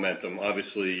lot of momentum.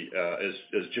 Obviously,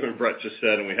 as Jim and Bret just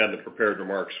said, and we had in the prepared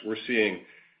remarks, we're seeing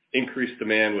increased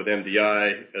demand with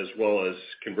MDI as well as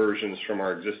conversions from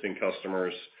our existing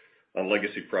customers on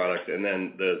legacy product, and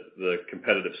then the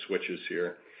competitive switches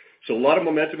here. So a lot of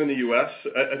momentum in the U.S.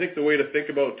 I think the way to think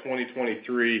about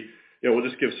 2023, we'll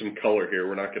just give some color here.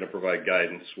 We're not going to provide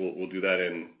guidance. We'll do that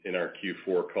in our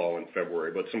Q4 call in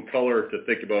February. But some color to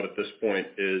think about at this point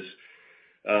is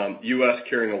U.S.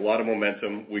 carrying a lot of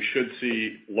momentum. We should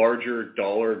see larger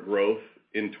dollar growth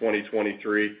in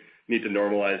 2023. Need to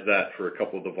normalize that for a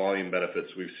couple of the volume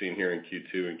benefits we've seen here in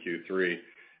Q2 and Q3.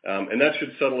 And that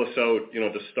should settle us out,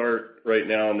 to start right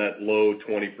now in that low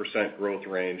 20% growth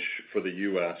range for the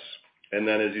U.S. And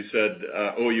then, as you said,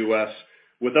 OUS,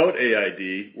 without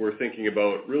AID, we're thinking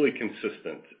about really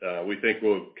consistent. We think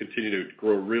we'll continue to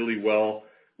grow really well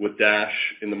with DASH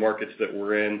in the markets that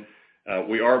we're in.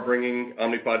 We are bringing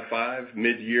Omnipod 5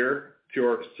 mid-year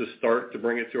to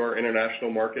bring it to our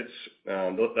international markets.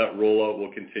 That rollout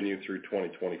will continue through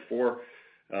 2024.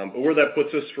 But where that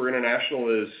puts us for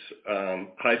international is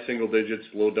high single digits,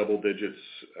 low double digits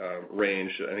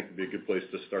range. I think would be a good place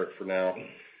to start for now.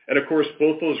 And of course,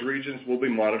 both those regions we'll be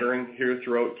monitoring here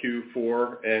throughout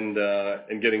Q4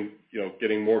 and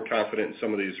getting more confident in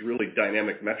some of these really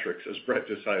dynamic metrics, as Bret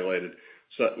just highlighted.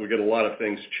 So we get a lot of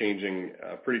things changing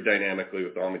pretty dynamically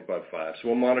with Omnipod 5. So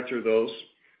we'll monitor those,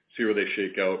 see where they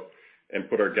shake out, and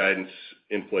put our guidance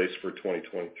in place for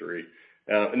 2023.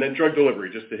 And then drug delivery,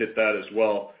 just to hit that as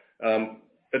well.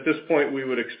 At this point, we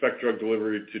would expect drug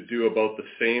delivery to do about the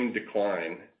same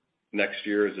decline next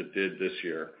year as it did this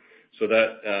year. So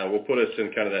that will put us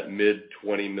in kind of that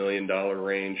mid-$20 million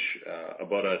range,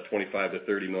 about a $25 to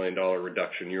 $30 million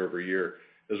reduction year over year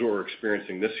is what we're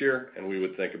experiencing this year, and we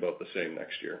would think about the same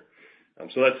next year.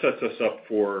 So that sets us up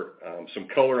for some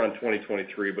color on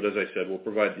 2023, but as I said, we'll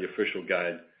provide the official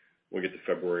guide when we get to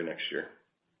February next year.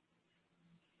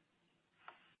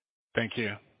 Thank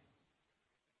you.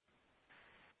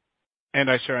 And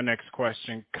I share our next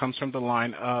question comes from the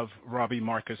line of Robbie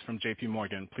Marcus from JP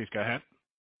Morgan. Please go ahead.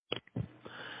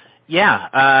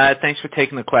 Yeah, thanks for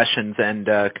taking the questions and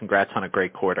congrats on a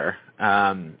great quarter.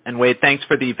 And Wade, thanks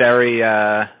for the very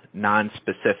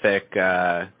non-specific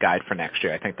guide for next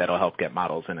year. I think that'll help get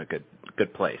models in a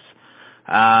good place.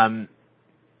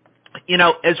 You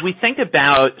know, as we think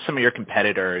about some of your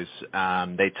competitors,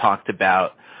 they talked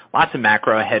about lots of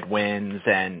macro headwinds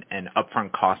and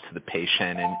upfront costs to the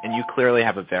patient, and you clearly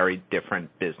have a very different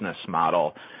business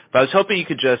model. But I was hoping you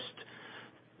could just,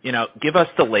 you know, give us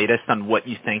the latest on what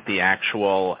you think the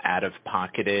actual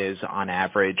out-of-pocket is on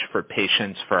average for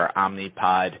patients for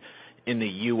Omnipod in the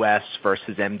U.S.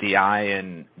 versus MDI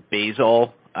and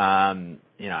basal.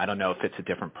 You know, I don't know if it's a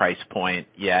different price point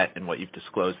yet and what you've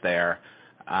disclosed there,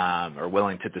 or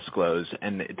willing to disclose,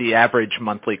 and the average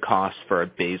monthly cost for a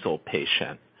basal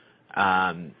patient.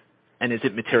 And is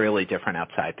it materially different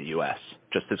outside the U.S.,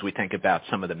 just as we think about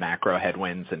some of the macro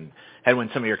headwinds and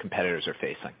headwinds some of your competitors are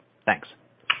facing? Thanks.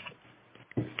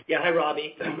 Yeah. Hi,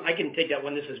 Robbie. I can take that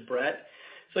one. This is Bret.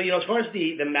 So, you know, as far as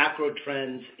the macro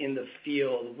trends in the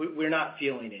field, we're not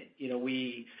feeling it. You know,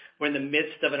 we're in the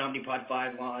midst of an Omnipod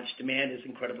 5 launch. Demand is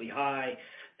incredibly high.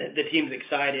 The team's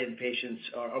excited. Patients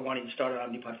are wanting to start on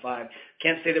Omnipod 5.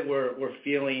 Can't say that we're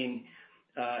feeling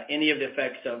any of the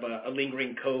effects of a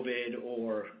lingering COVID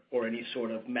or any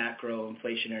sort of macro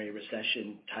inflationary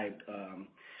recession type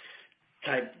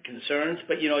concerns.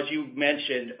 But, you know, as you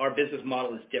mentioned, our business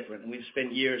model is different, and we've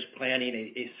spent years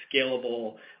planning a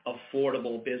scalable,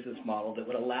 affordable business model that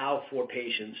would allow for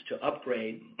patients to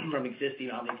upgrade from existing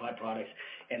Omnipod products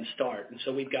and start. And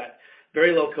so we've got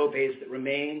very low copays that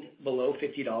remain below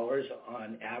 $50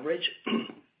 on average,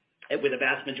 and with the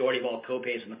vast majority of all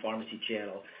copays in the pharmacy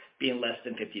channel being less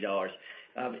than $50.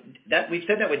 That we've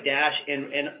said that with Dash,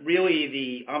 and really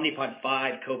the Omnipod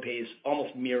 5 copays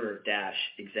almost mirror Dash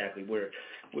exactly.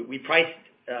 We priced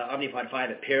Omnipod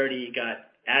 5 at parity, got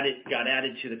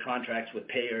added to the contracts with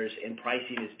payers, and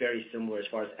pricing is very similar as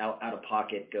far as out of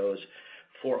pocket goes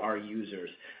for our users.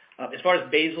 As far as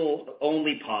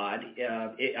basal-only pod,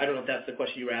 I don't know if that's the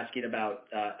question you were asking about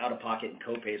out-of-pocket and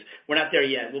copays. We're not there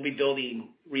yet. We'll be building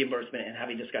reimbursement and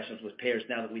having discussions with payers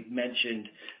now that we've mentioned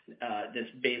this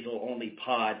basal-only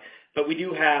pod. But we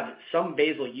do have some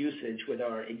basal usage with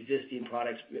our existing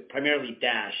products, primarily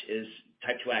Dash is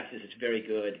Type 2 Access. It's very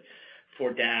good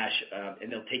for Dash,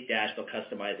 and they'll take Dash, they'll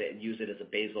customize it, and use it as a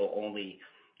basal-only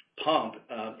pump,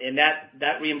 and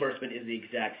that reimbursement is the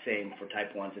exact same for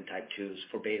Type 1s and Type 2s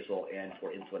for basal and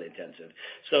for insulin intensive.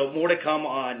 So more to come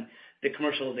on the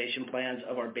commercialization plans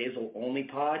of our basal-only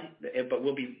pod, but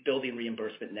we'll be building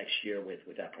reimbursement next year with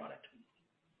that product.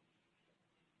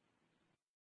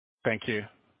 Thank you.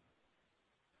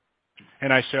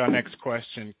 And I show our next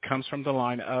question comes from the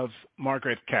line of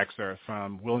Margaret Kaczor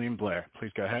from William Blair.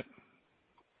 Please go ahead.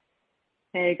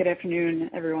 Hey, good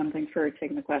afternoon, everyone. Thanks for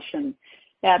taking the question.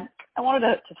 Yeah, I wanted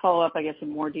to follow up, I guess,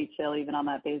 in more detail even on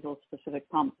that basal-specific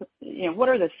pump. You know, what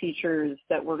are the features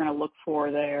that we're going to look for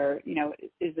there? You know,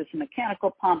 is this a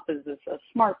mechanical pump? Is this a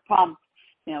smart pump?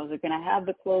 You know, is it going to have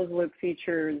the closed-loop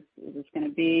features? Is this going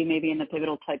to be maybe in the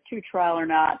pivotal Type 2 trial or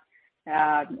not?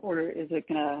 Or is it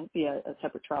going to be a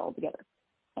separate trial altogether?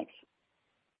 Thanks.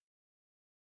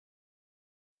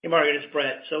 Hey, Margaret, it's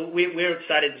Bret. So we're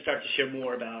excited to start to share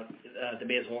more about the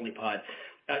basal-only pod.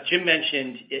 Jim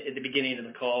mentioned at the beginning of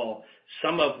the call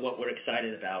some of what we're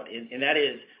excited about, and that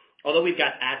is, although we've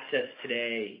got access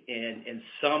today and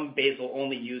some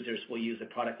basal-only users will use a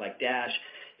product like Dash,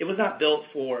 it was not built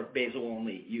for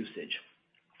basal-only usage.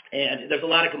 And there's a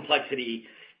lot of complexity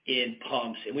in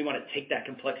pumps, and we want to take that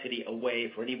complexity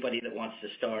away for anybody that wants to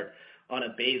start on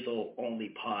a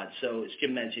basal-only pod. So as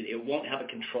Jim mentioned, it won't have a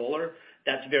controller.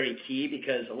 That's very key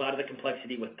because a lot of the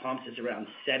complexity with pumps is around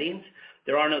settings.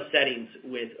 There are no settings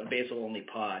with a basal-only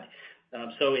pod.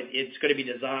 So it's going to be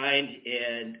designed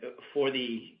and for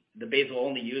the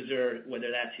basal-only user, whether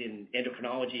that's in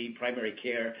endocrinology, primary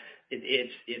care,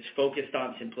 it's focused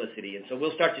on simplicity. And so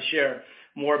we'll start to share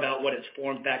more about what its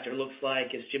form factor looks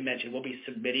like. As Jim mentioned, we'll be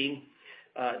submitting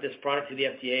this product to the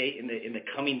FDA in the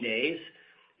coming days.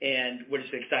 And we're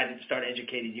just excited to start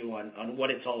educating you on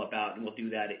what it's all about, and we'll do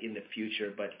that in the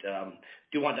future. But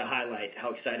do want to highlight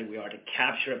how excited we are to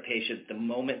capture a patient the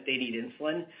moment they need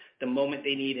insulin, the moment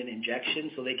they need an injection,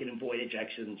 so they can avoid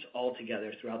injections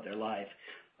altogether throughout their life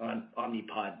on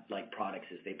Omnipod-like products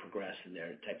as they progress in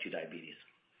their Type 2 diabetes.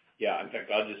 Yeah, in fact,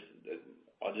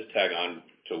 I'll just tag on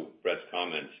to Bret's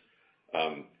comments.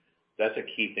 That's a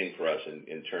key thing for us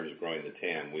in terms of growing the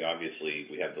TAM. We have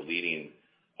the leading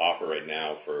offer right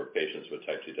now for patients with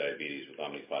Type 2 diabetes with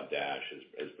Omnipod Dash,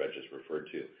 as Bret just referred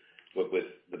to. But with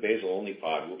the basal-only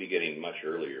pod, we'll be getting much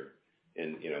earlier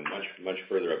and, you know, much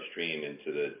further upstream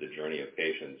into the journey of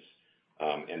patients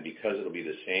And because it'll be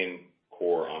the same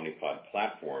core Omnipod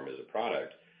platform as a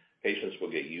product, patients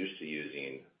will get used to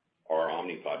using our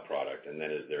Omnipod product, and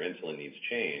then as their insulin needs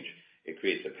change, it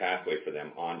creates a pathway for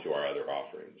them onto our other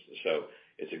offerings. So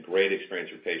it's a great experience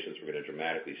for patients. We're going to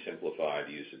dramatically simplify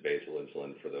the use of basal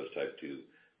insulin for those type 2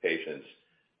 patients.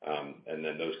 And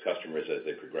then those customers, as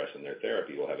they progress in their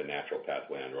therapy, will have a natural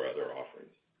pathway onto our other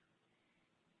offerings.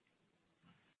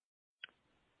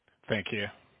 Thank you.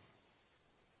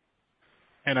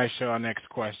 And I show our next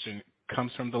question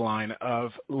comes from the line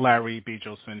of Larry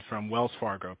Biegelsen from Wells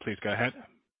Fargo. Please go ahead.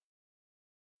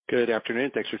 Good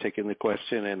afternoon. Thanks for taking the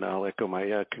question, and I'll echo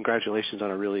my congratulations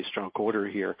on a really strong quarter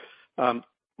here.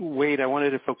 Wade, I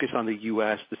wanted to focus on the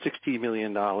U.S. The $60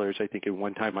 million, I think, in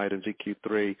one-time items in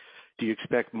Q3. Do you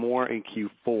expect more in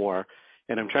Q4?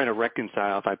 And I'm trying to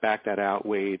reconcile, if I back that out,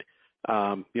 Wade,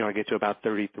 I get to about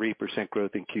 33%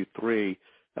 growth in Q3,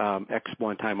 X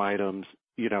one-time items.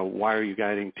 Why are you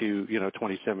guiding to,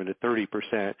 27 to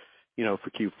 30%, for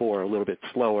Q4, a little bit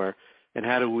slower? And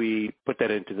how do we put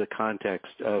that into the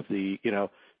context of the,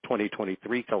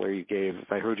 2023 color you gave,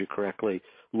 if I heard you correctly,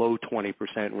 low 20%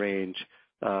 range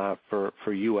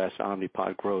for U.S.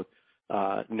 Omnipod growth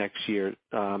next year,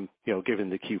 given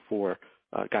the Q4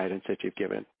 guidance that you've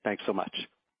given? Thanks so much.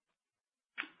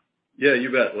 Yeah,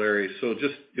 you bet, Larry. So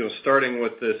just, starting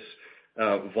with this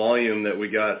volume that we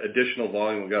got, additional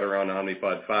volume we got around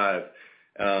Omnipod 5,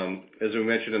 as we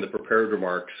mentioned in the prepared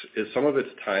remarks, some of it's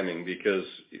timing because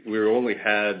we only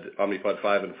had Omnipod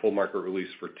 5 in full market release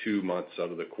for 2 months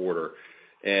out of the quarter.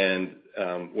 And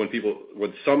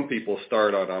when some people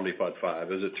start on Omnipod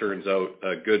 5, as it turns out,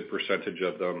 a good percentage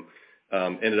of them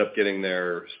ended up getting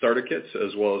their starter kits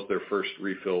as well as their first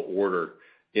refill order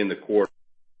in the quarter.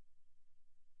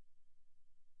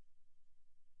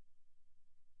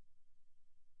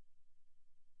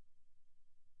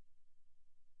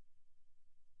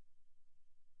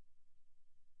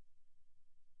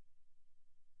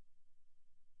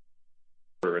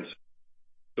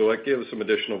 So that gave us some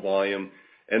additional volume.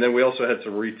 And then we also had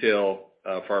some retail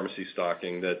pharmacy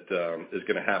stocking that is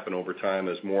going to happen over time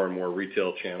as more and more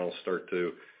retail channels start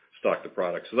to stock the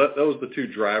product. So that was the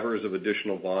 2 drivers of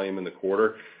additional volume in the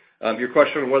quarter. Your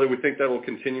question on whether we think that will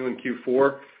continue in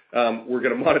Q4, we're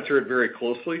going to monitor it very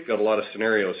closely. Got a lot of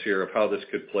scenarios here of how this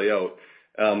could play out.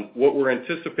 What we're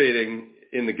anticipating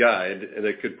in the guide, and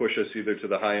that could push us either to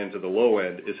the high end or the low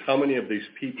end, is how many of these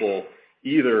people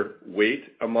either wait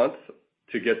a month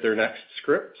to get their next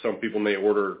script. Some people may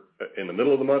order in the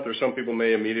middle of the month, or some people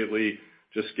may immediately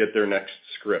just get their next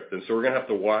script. And so we're going to have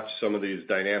to watch some of these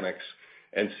dynamics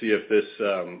and see if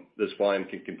this volume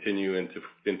can continue into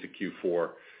Q4.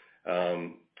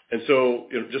 And so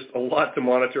just a lot to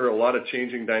monitor, a lot of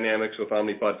changing dynamics with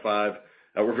Omnipod 5.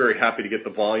 We're very happy to get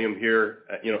the volume here.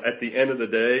 At the end of the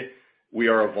day, we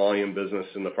are a volume business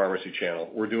in the pharmacy channel.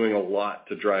 We're doing a lot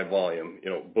to drive volume,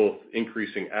 both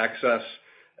increasing access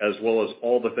as well as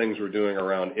all the things we're doing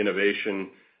around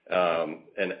innovation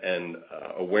and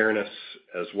awareness,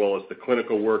 as well as the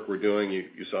clinical work we're doing.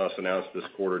 You saw us announce this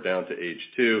quarter down to age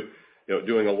 2,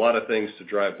 doing a lot of things to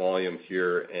drive volume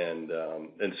here.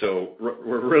 And so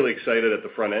we're really excited at the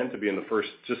front end to be in the first,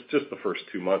 just the first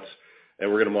 2 months,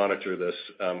 and we're going to monitor this.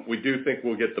 We do think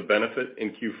we'll get the benefit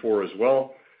in Q4 as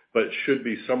well, but it should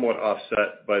be somewhat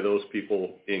offset by those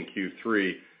people in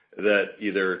Q3 that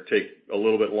either take a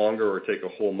little bit longer or take a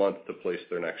whole month to place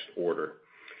their next order.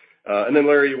 And then,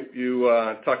 Larry, you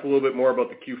talked a little bit more about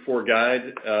the Q4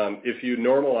 guide. If you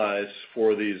normalize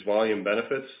for these volume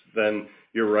benefits, then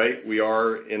you're right. We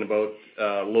are in about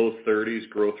low 30s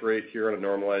growth rate here on a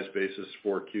normalized basis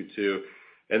for Q2.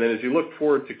 And then as you look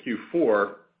forward to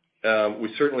Q4,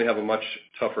 we certainly have a much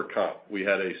tougher comp. We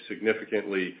had a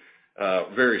significantly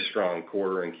very strong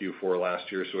quarter in Q4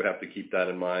 last year, so we have to keep that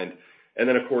in mind. And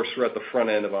then, of course, we're at the front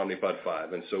end of Omnipod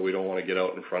 5, and so we don't want to get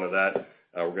out in front of that.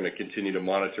 We're going to continue to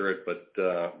monitor it, but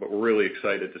we're really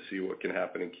excited to see what can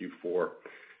happen in Q4.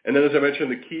 And then, as I mentioned,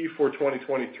 the key for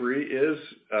 2023 is,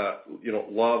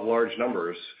 law of large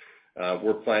numbers.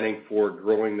 We're planning for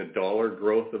growing the dollar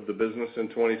growth of the business in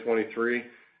 2023,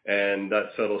 and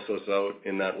that settles us out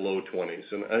in that low 20s.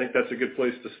 And I think that's a good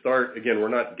place to start. Again, we're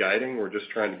not guiding. We're just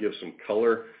trying to give some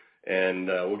color, and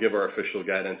we'll give our official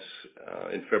guidance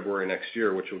in February next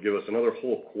year, which will give us another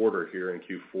whole quarter here in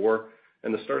Q4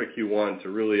 and the start of Q1 to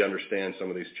really understand some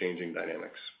of these changing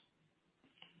dynamics.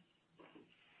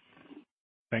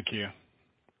 Thank you.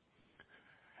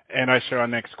 And I show our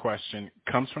next question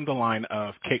comes from the line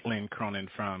of Caitlin Cronin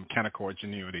from Canaccord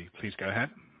Genuity. Please go ahead.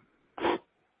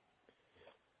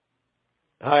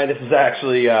 Hi, this is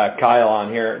actually Kyle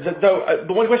on here. So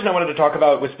the one question I wanted to talk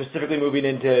about was specifically moving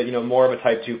into more of a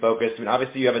type 2 focus. I mean,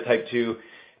 obviously you have a type 2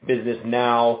 business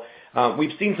now.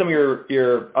 We've seen some of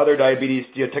your other diabetes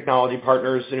technology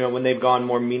partners, when they've gone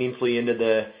more meaningfully into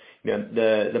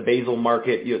the basal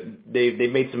market,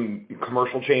 they've made some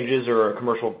commercial changes or a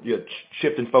commercial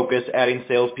shift in focus, adding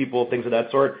salespeople, things of that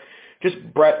sort.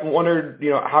 Just Brett wondered,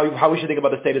 how we should think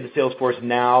about the state of the sales force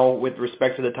now with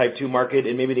respect to the type 2 market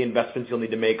and maybe the investments you'll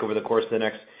need to make over the course of the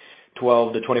next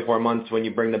 12 to 24 months when you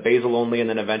bring the basal only and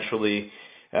then eventually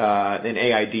an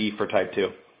AID for type 2.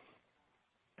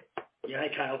 Yeah, hi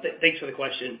Kyle. Thanks for the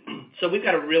question. So we've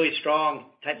got a really strong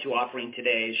type 2 offering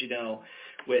today, as you know,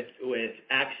 with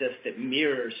access that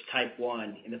mirrors type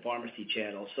 1 in the pharmacy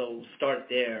channel. So we'll start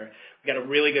there. We've got a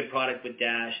really good product with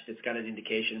DASH that's got an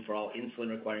indication for all insulin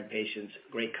requiring patients,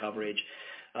 great coverage.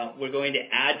 We're going to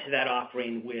add to that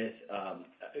offering with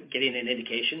getting an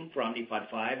indication for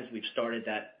Omnipod 5 as we've started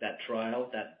that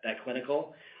trial, that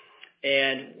clinical.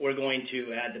 And we're going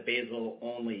to add the basal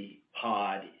only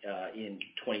pod in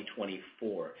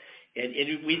 2024. And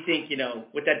we think,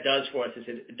 what that does for us is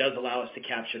it does allow us to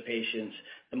capture patients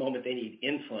the moment they need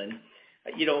insulin.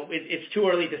 It's too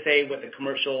early to say what the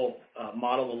commercial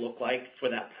model will look like for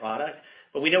that product,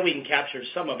 but we know we can capture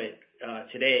some of it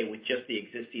today with just the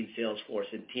existing sales force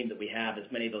and team that we have, as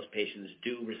many of those patients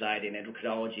do reside in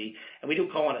endocrinology. And we do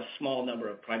call on a small number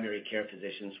of primary care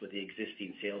physicians with the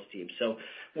existing sales team. So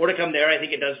more to come there. I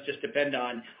think it does just depend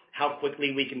on how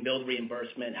quickly we can build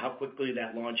reimbursement, how quickly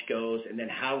that launch goes, and then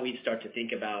how we start to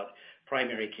think about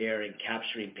primary care and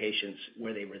capturing patients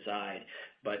where they reside.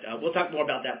 But we'll talk more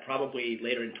about that probably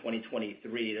later in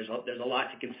 2023. There's a lot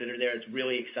to consider there. It's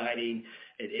really exciting.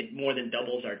 It more than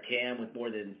doubles our TAM with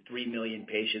more than 3 million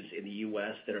patients in the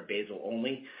U.S. that are basal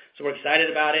only. So we're excited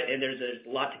about it, and there's a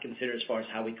lot to consider as far as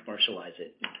how we commercialize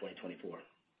it in 2024.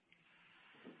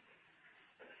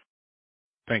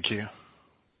 Thank you.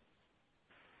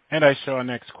 And I show our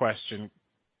next question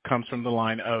comes from the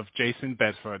line of Jayson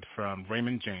Bedford from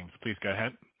Raymond James. Please go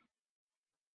ahead.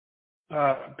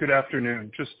 Good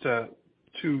afternoon. Just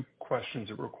 2 questions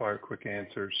that require quick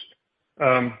answers.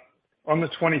 On the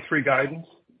 23 guidance,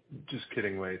 just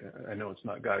kidding, Wade, I know it's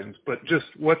not guidance, but just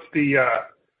what's the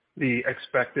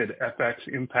expected FX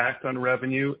impact on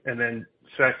revenue? And then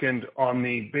second, on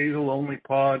the basal only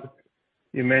pod,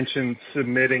 you mentioned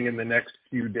submitting in the next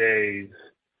few days,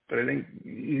 but I think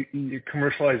your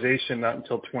commercialization not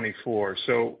until 24.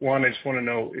 So one, I just want to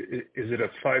know, is it a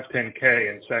 510K?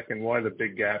 And second, why the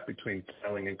big gap between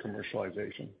selling and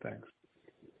commercialization? Thanks.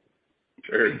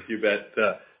 Sure, you bet.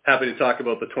 Happy to talk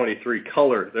about the 23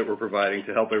 color that we're providing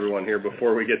to help everyone here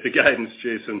before we get to guidance,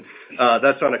 Jason.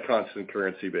 That's on a constant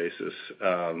currency basis.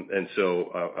 And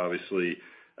so obviously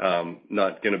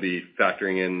not going to be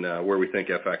factoring in where we think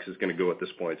FX is going to go at this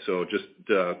point. So just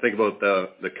think about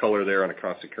the color there on a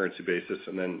constant currency basis.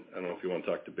 And then I don't know if you want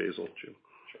to talk to basal, Jim.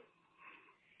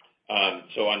 Sure.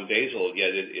 So on basal, yeah,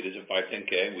 it is a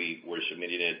 510K. We're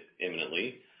submitting it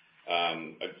imminently.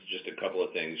 Just a couple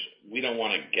of things. We don't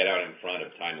want to get out in front of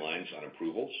timelines on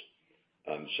approvals.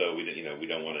 So we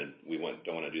don't want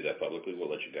to do that publicly.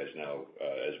 We'll let you guys know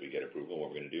as we get approval what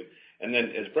we're going to do. And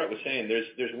then, as Brett was saying,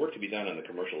 there's work to be done on the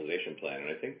commercialization plan, and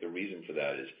I think the reason for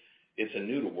that is it's a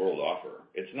new to world offer.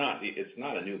 It's not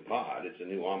a new pod.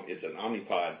 It's an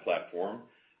Omnipod platform,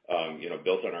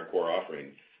 built on our core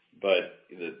offering. But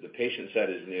the patient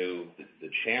set is new. The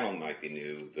channel might be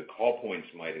new. The call points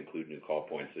might include new call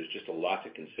points. There's just a lot to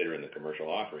consider in the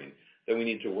commercial offering that we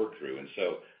need to work through. And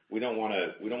so we don't want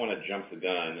to jump the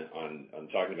gun on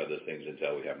talking about those things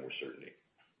until we have more certainty.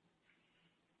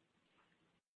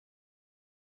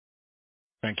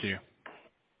 Thank you.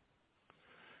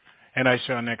 And I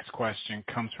show our next question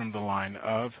comes from the line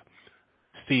of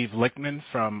Steve Lichtman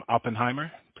from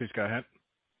Oppenheimer. Please go ahead.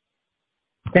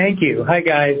 Thank you. Hi,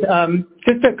 guys.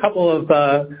 Just a couple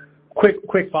of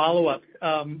quick follow-ups.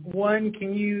 One,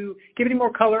 can you give any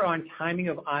more color on timing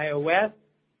of iOS?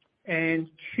 And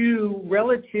 2,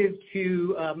 relative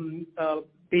to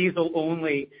basal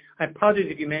only, I apologize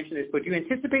if you mentioned this, but do you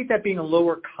anticipate that being a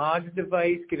lower COGS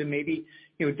device, given maybe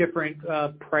different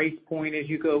price point as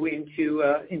you go into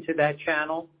that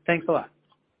channel? Thanks a lot.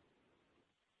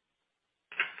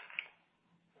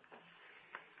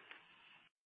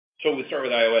 So we start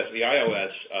with iOS. The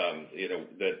iOS,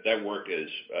 that work is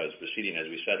proceeding. As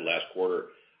we said last quarter,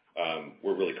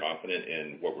 we're really confident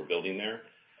in what we're building there.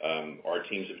 Our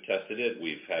teams have tested it.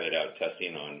 We've had it out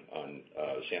testing on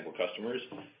sample customers,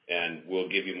 and we'll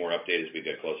give you more updates as we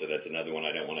get closer. That's another one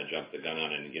I don't want to jump the gun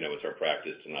on, and it's our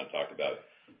practice to not talk about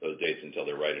those dates until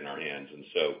they're right in our hands. And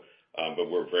so But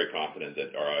we're very confident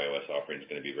that our iOS offering is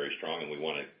going to be very strong, and we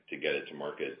want to get it to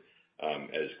market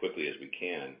as quickly as we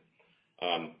can.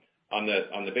 On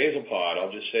the basal pod,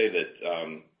 I'll just say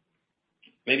that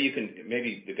maybe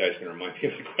the guys can remind me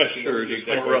of the question. Sure, just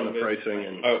we're on the pricing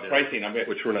and pricing.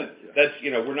 Which we're not. That's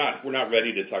we're not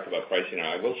ready to talk about pricing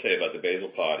now. I will say about the basal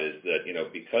pod is that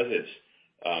because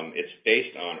it's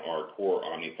based on our core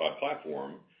Omnipod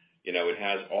platform. It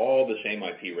has all the same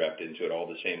IP wrapped into it, all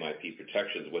the same IP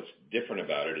protections. What's different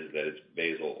about it is that it's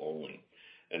basal only,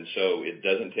 and so it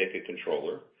doesn't take a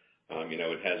controller.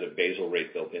 It has a basal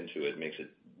rate built into it. Makes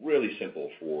it really simple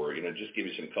for just give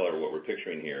you some color of what we're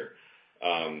picturing here.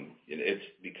 It's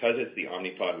because it's the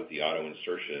Omnipod with the auto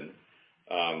insertion.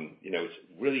 It's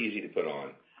really easy to put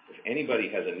on. If anybody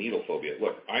has a needle phobia,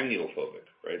 look, I'm needle phobic,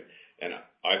 right? And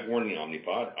I've worn the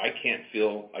Omnipod. I cannot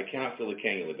feel the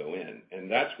cannula go in,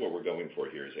 and that's what we're going for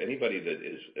here. Is anybody that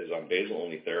is on basal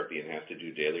only therapy and has to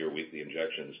do daily or weekly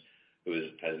injections, who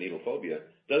has needle phobia,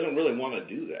 doesn't really want to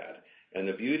do that. And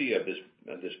the beauty of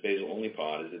this basal only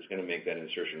pod is it's going to make that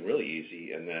insertion really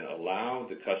easy, and then allow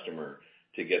the customer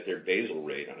to get their basal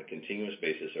rate on a continuous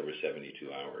basis over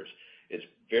 72 hours. It's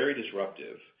very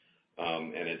disruptive.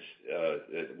 And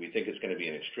we think it's going to be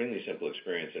an extremely simple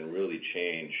experience and really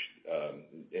change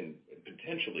and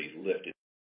potentially lift it.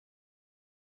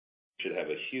 Should have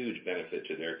a huge benefit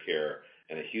to their care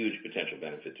and a huge potential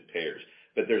benefit to payers.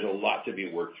 But there's a lot to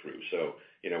be worked through. So,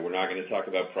 we're not going to talk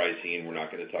about pricing. We're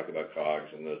not going to talk about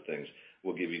COGS and those things.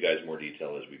 We'll give you guys more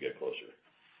detail as we get closer.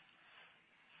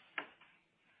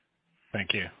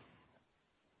 Thank you.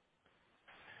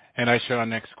 And I show our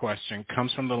next question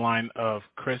comes from the line of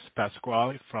Chris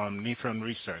Pasquale from Nephron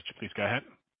Research. Please go ahead.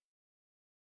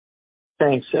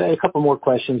 Thanks. A couple more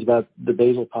questions about the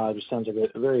basal pod, which sounds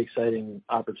like a very exciting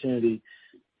opportunity.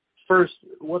 First,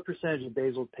 what percentage of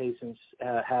basal patients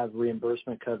have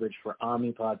reimbursement coverage for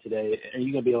Omnipod today? Are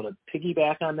you going to be able to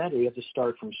piggyback on that, or you have to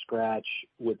start from scratch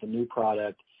with the new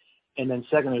product? And then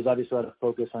second, there's obviously a lot of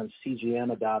focus on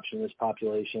CGM adoption in this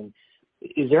population.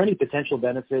 Is there any potential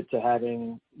benefit to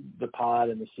having the pod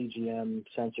and the CGM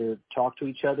sensor talk to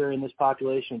each other in this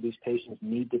population? Do these patients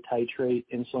need to titrate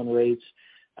insulin rates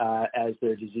as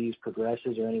their disease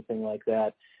progresses or anything like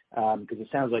that? Because it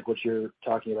sounds like what you're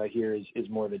talking about here is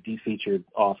more of a de-featured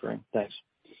offering. Thanks.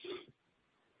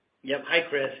 Yep. Hi,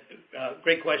 Chris.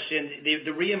 Great question.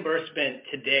 The reimbursement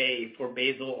today for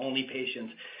basal-only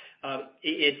patients,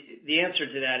 the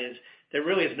answer to that is there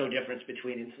really is no difference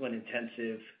between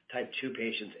insulin-intensive type 2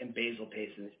 patients and basal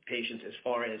patients as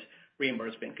far as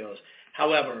reimbursement goes.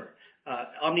 However,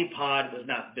 Omnipod was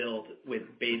not built with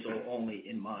basal only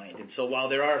in mind. And so while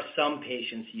there are some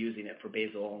patients using it for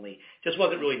basal only, it just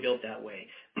wasn't really built that way.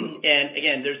 And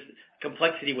again, there's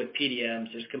complexity with PDMs,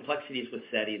 there's complexities with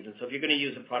settings. And so if you're going to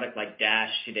use a product like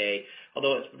Dash today,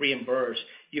 although it's reimbursed,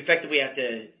 you effectively have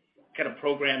to kind of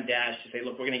program Dash to say,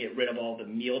 look, we're going to get rid of all the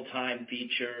mealtime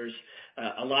features,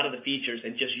 a lot of the features,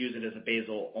 and just use it as a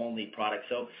basal-only product.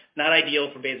 So not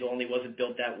ideal for basal-only, wasn't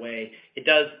built that way. It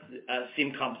does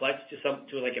seem complex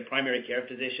to like a primary care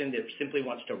physician that simply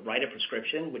wants to write a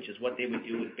prescription, which is what they would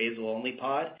do with basal-only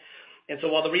pod. And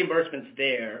so while the reimbursement's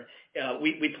there,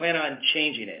 we plan on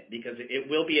changing it because it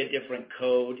will be a different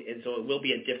code, and so it will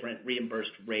be a different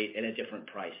reimbursed rate and a different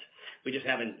price. We just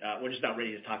haven't. We're just not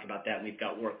ready to talk about that, and we've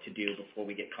got work to do before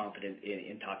we get confident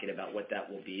in talking about what that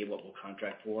will be, what we'll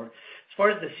contract for. As far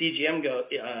as the CGM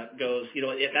goes,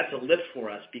 that's a lift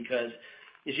for us because,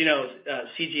 as you know,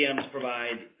 CGMs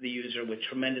provide the user with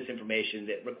tremendous information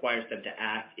that requires them to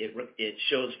act. It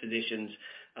shows physicians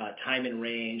time and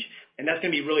range, and that's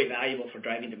going to be really valuable for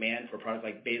driving demand for a product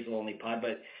like basal-only pod.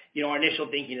 But our initial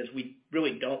thinking is we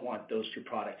really don't want those two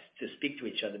products to speak to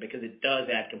each other because it does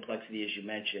add complexity, as you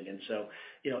mentioned. And so,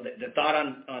 the thought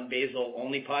on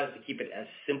basal-only pod is to keep it as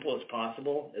simple as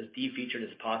possible, as de-featured as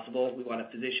possible. We want a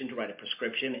physician to write a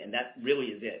prescription, and that really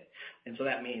is it. And so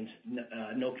that means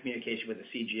no communication with the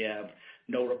CGM,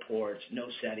 no reports, no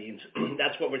settings.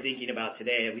 That's what we're thinking about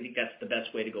today, and we think that's the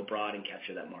best way to go broad and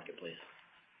capture that marketplace.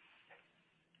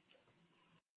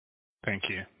 Thank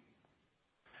you.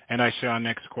 And I show our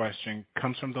next question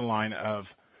comes from the line of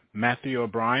Matthew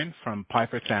O'Brien from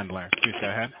Piper Sandler. Please go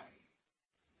ahead.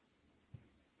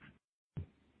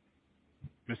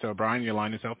 Mr. O'Brien, your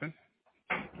line is open.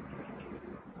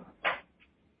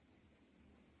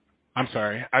 I'm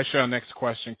sorry. I show our next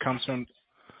question comes from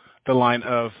the line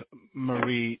of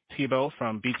Marie Thibault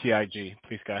from BTIG.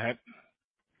 Please go ahead.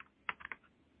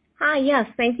 Hi, yes,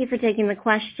 thank you for taking the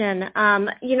question.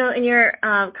 In your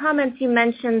comments, you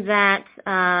mentioned that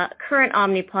current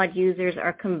Omnipod users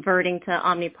are converting to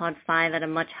Omnipod 5 at a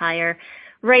much higher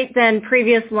rate than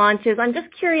previous launches. I'm just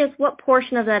curious what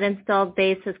portion of that installed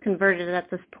base has converted at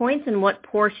this point and what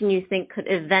portion you think could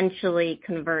eventually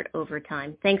convert over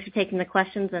time. Thanks for taking the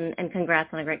questions and congrats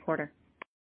on a great quarter.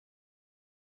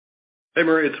 Hey,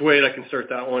 Marie, it's Wade. I can start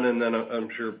that one, and then I'm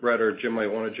sure Brett or Jim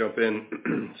might want to jump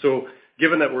in. So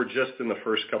given that we're just in the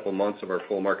first couple months of our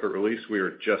full market release, we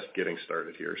are just getting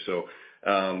started here. So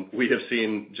we have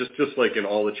seen, just like in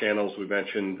all the channels we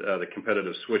mentioned, the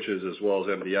competitive switches as well as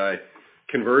MDI,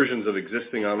 conversions of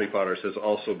existing Omnipodders has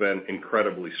also been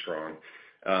incredibly strong,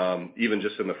 even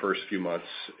just in the first few months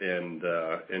and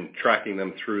tracking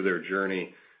them through their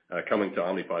journey coming to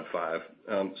Omnipod 5.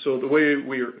 So the way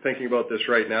we're thinking about this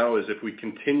right now is if we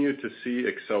continue to see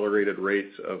accelerated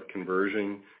rates of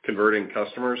converting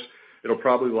customers, it'll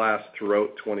probably last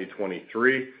throughout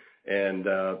 2023, and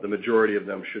the majority of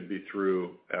them should be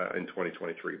through in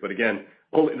 2023. But again,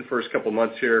 only the first couple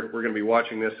months here. We're going to be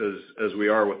watching this as we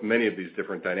are with many of these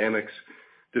different dynamics.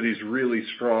 Do these really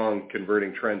strong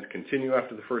converting trends continue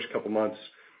after the first couple months,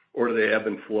 or do they ebb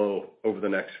and flow over the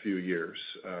next few years?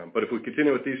 But if we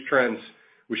continue with these trends,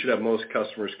 we should have most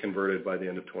customers converted by the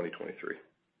end of 2023.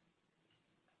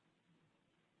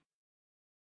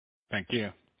 Thank you.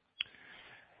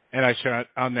 And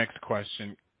our next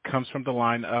question comes from the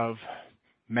line of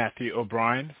Matthew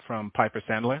O'Brien from Piper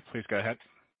Sandler. Please go ahead.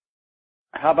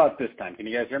 How about this time? Can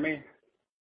you guys hear me?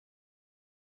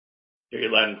 Hear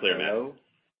you loud and clear, Matt. Hello?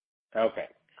 Okay,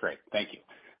 great. Thank you.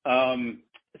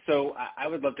 So I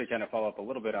would love to kind of follow up a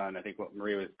little bit on, I think, what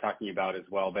Maria was talking about as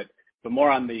well, but more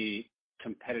on the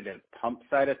competitive pump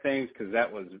side of things, because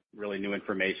that was really new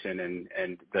information,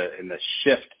 and the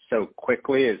shift so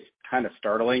quickly is kind of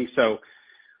startling. So,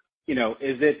 you know,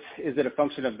 is it a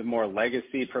function of the more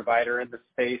legacy provider in the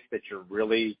space that you're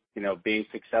really, you know, being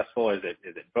successful? Is it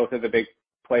both of the big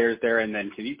players there? And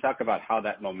then can you talk about how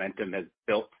that momentum has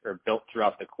built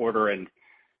throughout the quarter and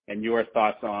your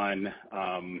thoughts on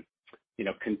you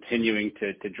know, continuing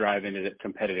to drive into the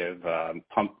competitive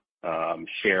pump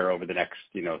share over the next,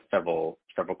 you know, several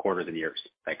quarters and years?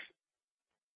 Thanks.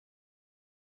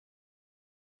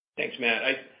 Thanks, Matt.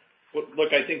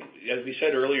 Look, I think as we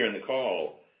said earlier in the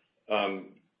call,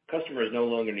 customers no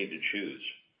longer need to choose.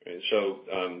 And so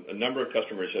a number of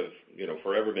customers have, you know,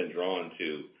 forever been drawn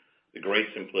to the great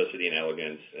simplicity and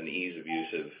elegance and ease of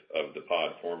use of the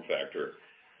pod form factor.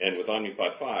 And with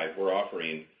Omnipod 5, we're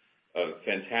offering a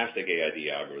fantastic AID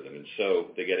algorithm. And so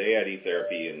they get AID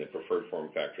therapy in the preferred form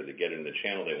factor. They get it in the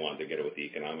channel they want. They get it with the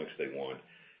economics they want.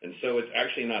 And so it's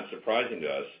actually not surprising to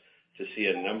us to see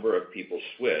a number of people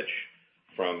switch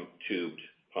from tubed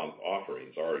pump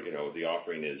offerings. The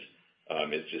offering is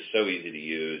it's just so easy to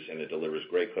use, and it delivers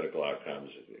great clinical outcomes,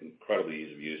 incredibly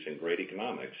ease of use, and great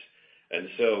economics. And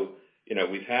so, you know,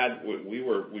 we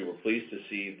were pleased to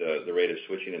see the rate of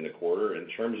switching in the quarter. In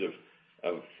terms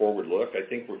of forward look, I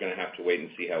think we're going to have to wait and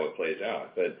see how it plays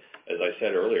out. But as I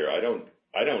said earlier, I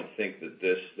don't think that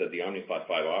the Omnipod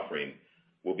 5 offering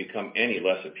will become any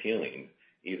less appealing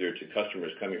either to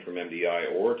customers coming from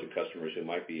MDI or to customers who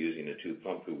might be using a tube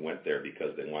pump who went there because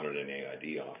they wanted an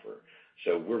AID offer.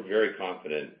 So we're very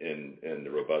confident in the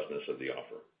robustness of the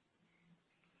offer.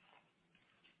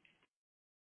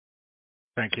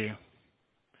 Thank you.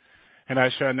 And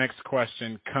our next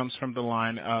question comes from the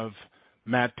line of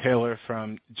Matt Taylor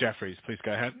from Jefferies. Please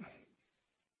go ahead.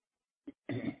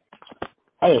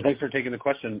 Hi there. Thanks for taking the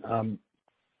question.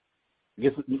 I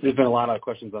guess there's been a lot of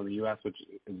questions on the U.S., which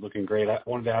is looking great. I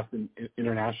wanted to ask an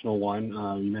international one.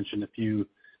 You mentioned a few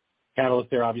catalysts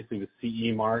there, obviously the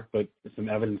CE mark, but some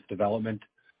evidence development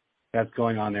that's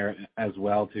going on there as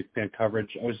well to expand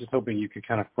coverage. I was just hoping you could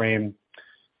kind of frame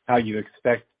how you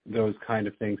expect those kind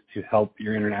of things to help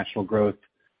your international growth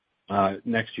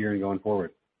next year and going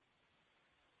forward.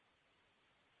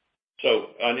 So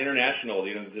on international,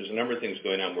 you know, there's a number of things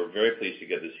going on. We're very pleased to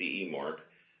get the CE mark.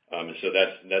 So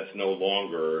that's no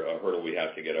longer a hurdle we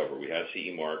have to get over. We have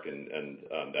CE mark, and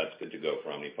that's good to go for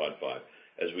Omnipod 5.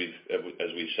 As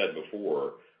we've said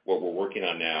before, what we're working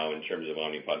on now in terms of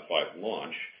Omnipod 5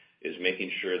 launch is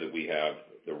making sure that we have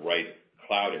the right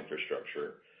cloud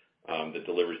infrastructure that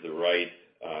delivers the right.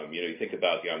 You think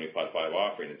about the Omnipod 5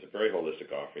 offering; it's a very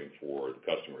holistic offering for the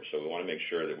customer. So we want to make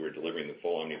sure that we're delivering the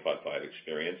full Omnipod 5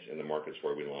 experience in the markets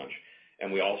where we launch,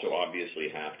 and we also obviously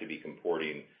have to be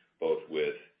comporting both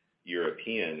with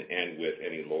European and with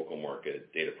any local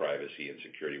market data privacy and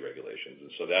security regulations.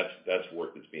 And so that's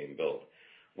work that's being built.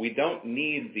 We don't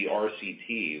need the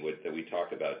RCT that we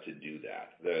talk about to do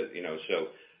that.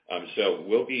 So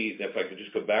we'll be, if I could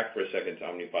just go back for a second to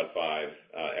Omnipod 5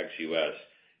 ex-US,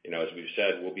 as we've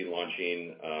said, we'll be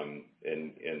launching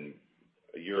in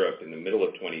Europe in the middle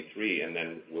of 23, and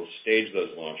then we'll stage those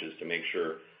launches to make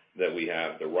sure that we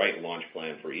have the right launch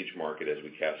plan for each market as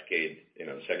we cascade,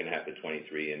 the second half of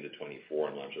 23 into 24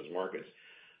 and launch those markets.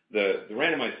 The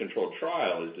randomized controlled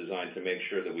trial is designed to make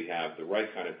sure that we have the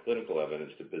right kind of clinical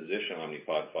evidence to position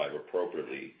Omnipod 5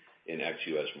 appropriately in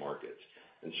ex-US markets.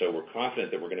 And so we're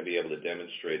confident that we're going to be able to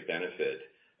demonstrate benefit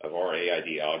of our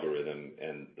AID algorithm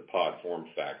and the pod form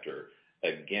factor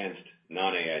against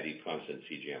non-AID pumps and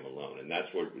CGM alone. And that's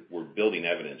what we're building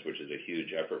evidence, which is a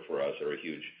huge effort for us,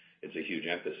 it's a huge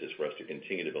emphasis for us to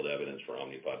continue to build evidence for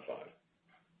Omnipod 5.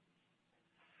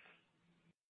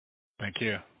 Thank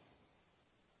you.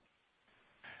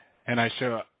 And I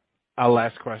show our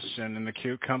last question in the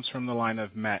queue comes from the line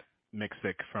of Matt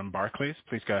Miksic from Barclays.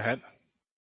 Please go ahead.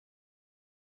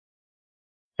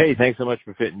 Hey, thanks so much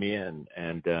for fitting me in,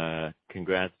 and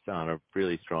congrats on a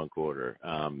really strong quarter.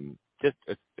 Just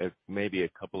maybe a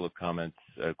couple of comments,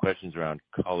 questions around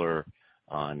color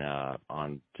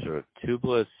on sort of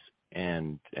tubeless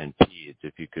and peds.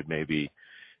 If you could maybe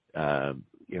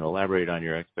elaborate on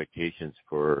your expectations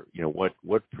for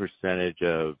what percentage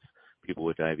of people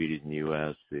with diabetes in the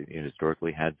U.S.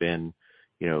 Historically had been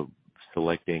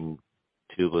selecting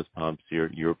tubeless pumps,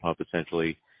 your pump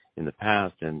essentially in the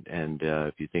past, and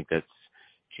if you think that's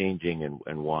changing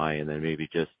and why, and then maybe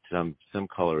just some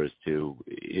color as to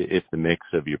if the mix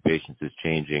of your patients is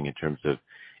changing in terms of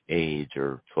age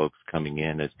or folks coming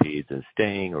in as peds and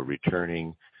staying or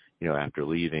returning, after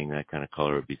leaving. That kind of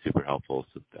color would be super helpful.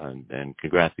 So, and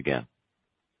congrats again.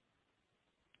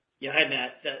 Yeah, hi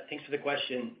Matt. Thanks for the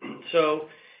question. So,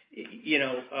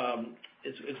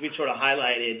 as we sort of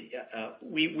highlighted,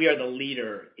 we are the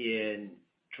leader in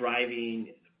driving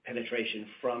penetration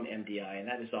from MDI, and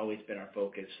that has always been our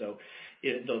focus. So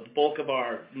the bulk of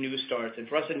our new starts, and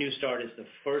for us a new start is the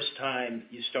first time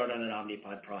you start on an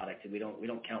Omnipod product, and we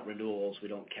don't count renewals, we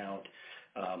don't count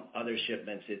other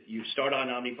shipments. If you start on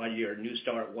Omnipod, you're a new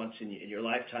start once in your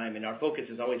lifetime, and our focus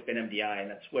has always been MDI, and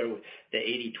that's where the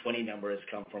 80-20 number has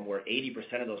come from, where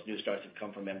 80% of those new starts have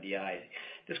come from MDI.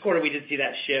 This quarter we did see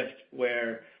that shift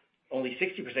where only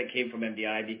 60% came from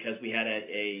MDI because we had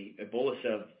a bolus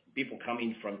of people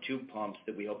coming from tube pumps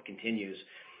that we hope continues.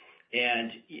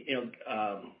 And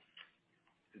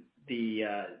the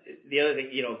other thing,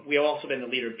 we have also been the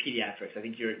leader of pediatrics. I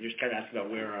think you're just kind of asking about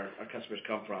where our customers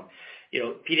come from.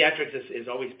 Pediatrics has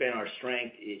always been our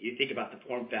strength. You think about the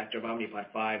form factor of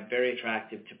Omnipod 5, very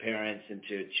attractive to parents and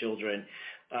to children.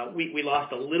 We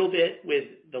lost a little bit with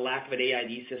the lack of an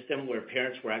AID system where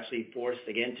parents were actually forced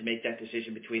again to make that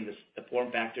decision between the form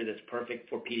factor that's perfect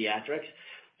for pediatrics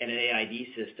and an AID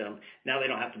system. Now they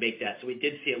don't have to make that. So we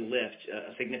did see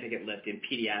a significant lift in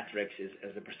pediatrics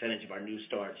as a percentage of our new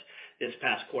starts this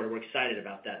past quarter. We're excited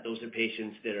about that. Those are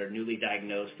patients that are newly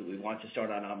diagnosed that we want to start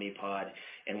on Omnipod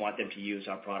and want them to use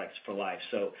our products for life.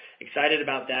 So excited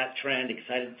about that trend,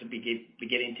 excited to be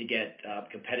beginning to get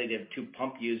competitive tube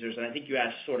pump users. And I think you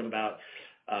asked sort of about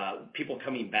people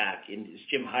coming back. And as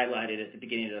Jim highlighted at the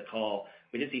beginning of the call,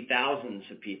 we did see thousands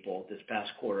of people this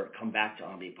past quarter come back to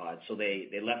Omnipod. So they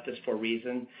left us for a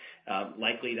reason.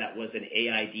 Likely that was an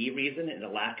AID reason and a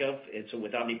lack of. And so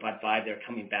with Omnipod 5, they're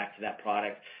coming back to that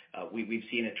product. We've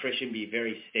seen attrition be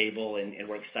very stable, and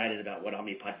we're excited about what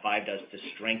Omnipod 5 does to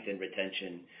strengthen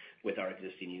retention with our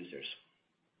existing users.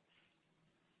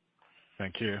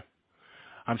 Thank you.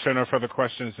 I'm sure no further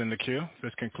questions in the queue.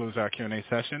 This concludes our Q&A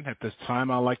session. At this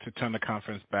time, I'd like to turn the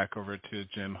conference back over to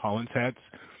Jim Hollingshead,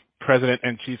 President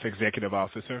and Chief Executive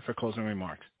Officer, for closing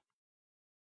remarks.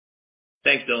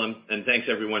 Thanks, Dylan, and thanks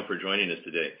everyone for joining us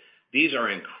today. These are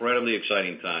incredibly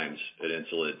exciting times at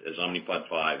Insulet as Omnipod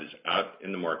 5 is out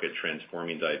in the market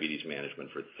transforming diabetes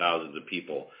management for thousands of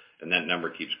people, and that number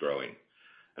keeps growing.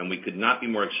 And we could not be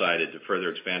more excited to further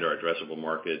expand our addressable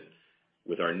market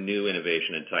with our new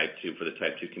innovation in type 2 for the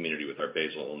type 2 community with our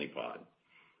basal-only pod.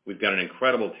 We've got an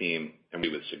incredible team, and we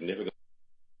with significant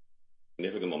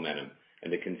momentum,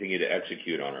 and to continue to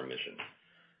execute on our mission.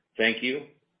 Thank you,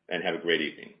 and have a great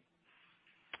evening.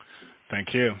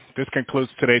 Thank you. This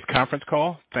concludes today's conference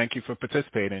call. Thank you for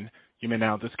participating. You may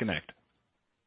now disconnect.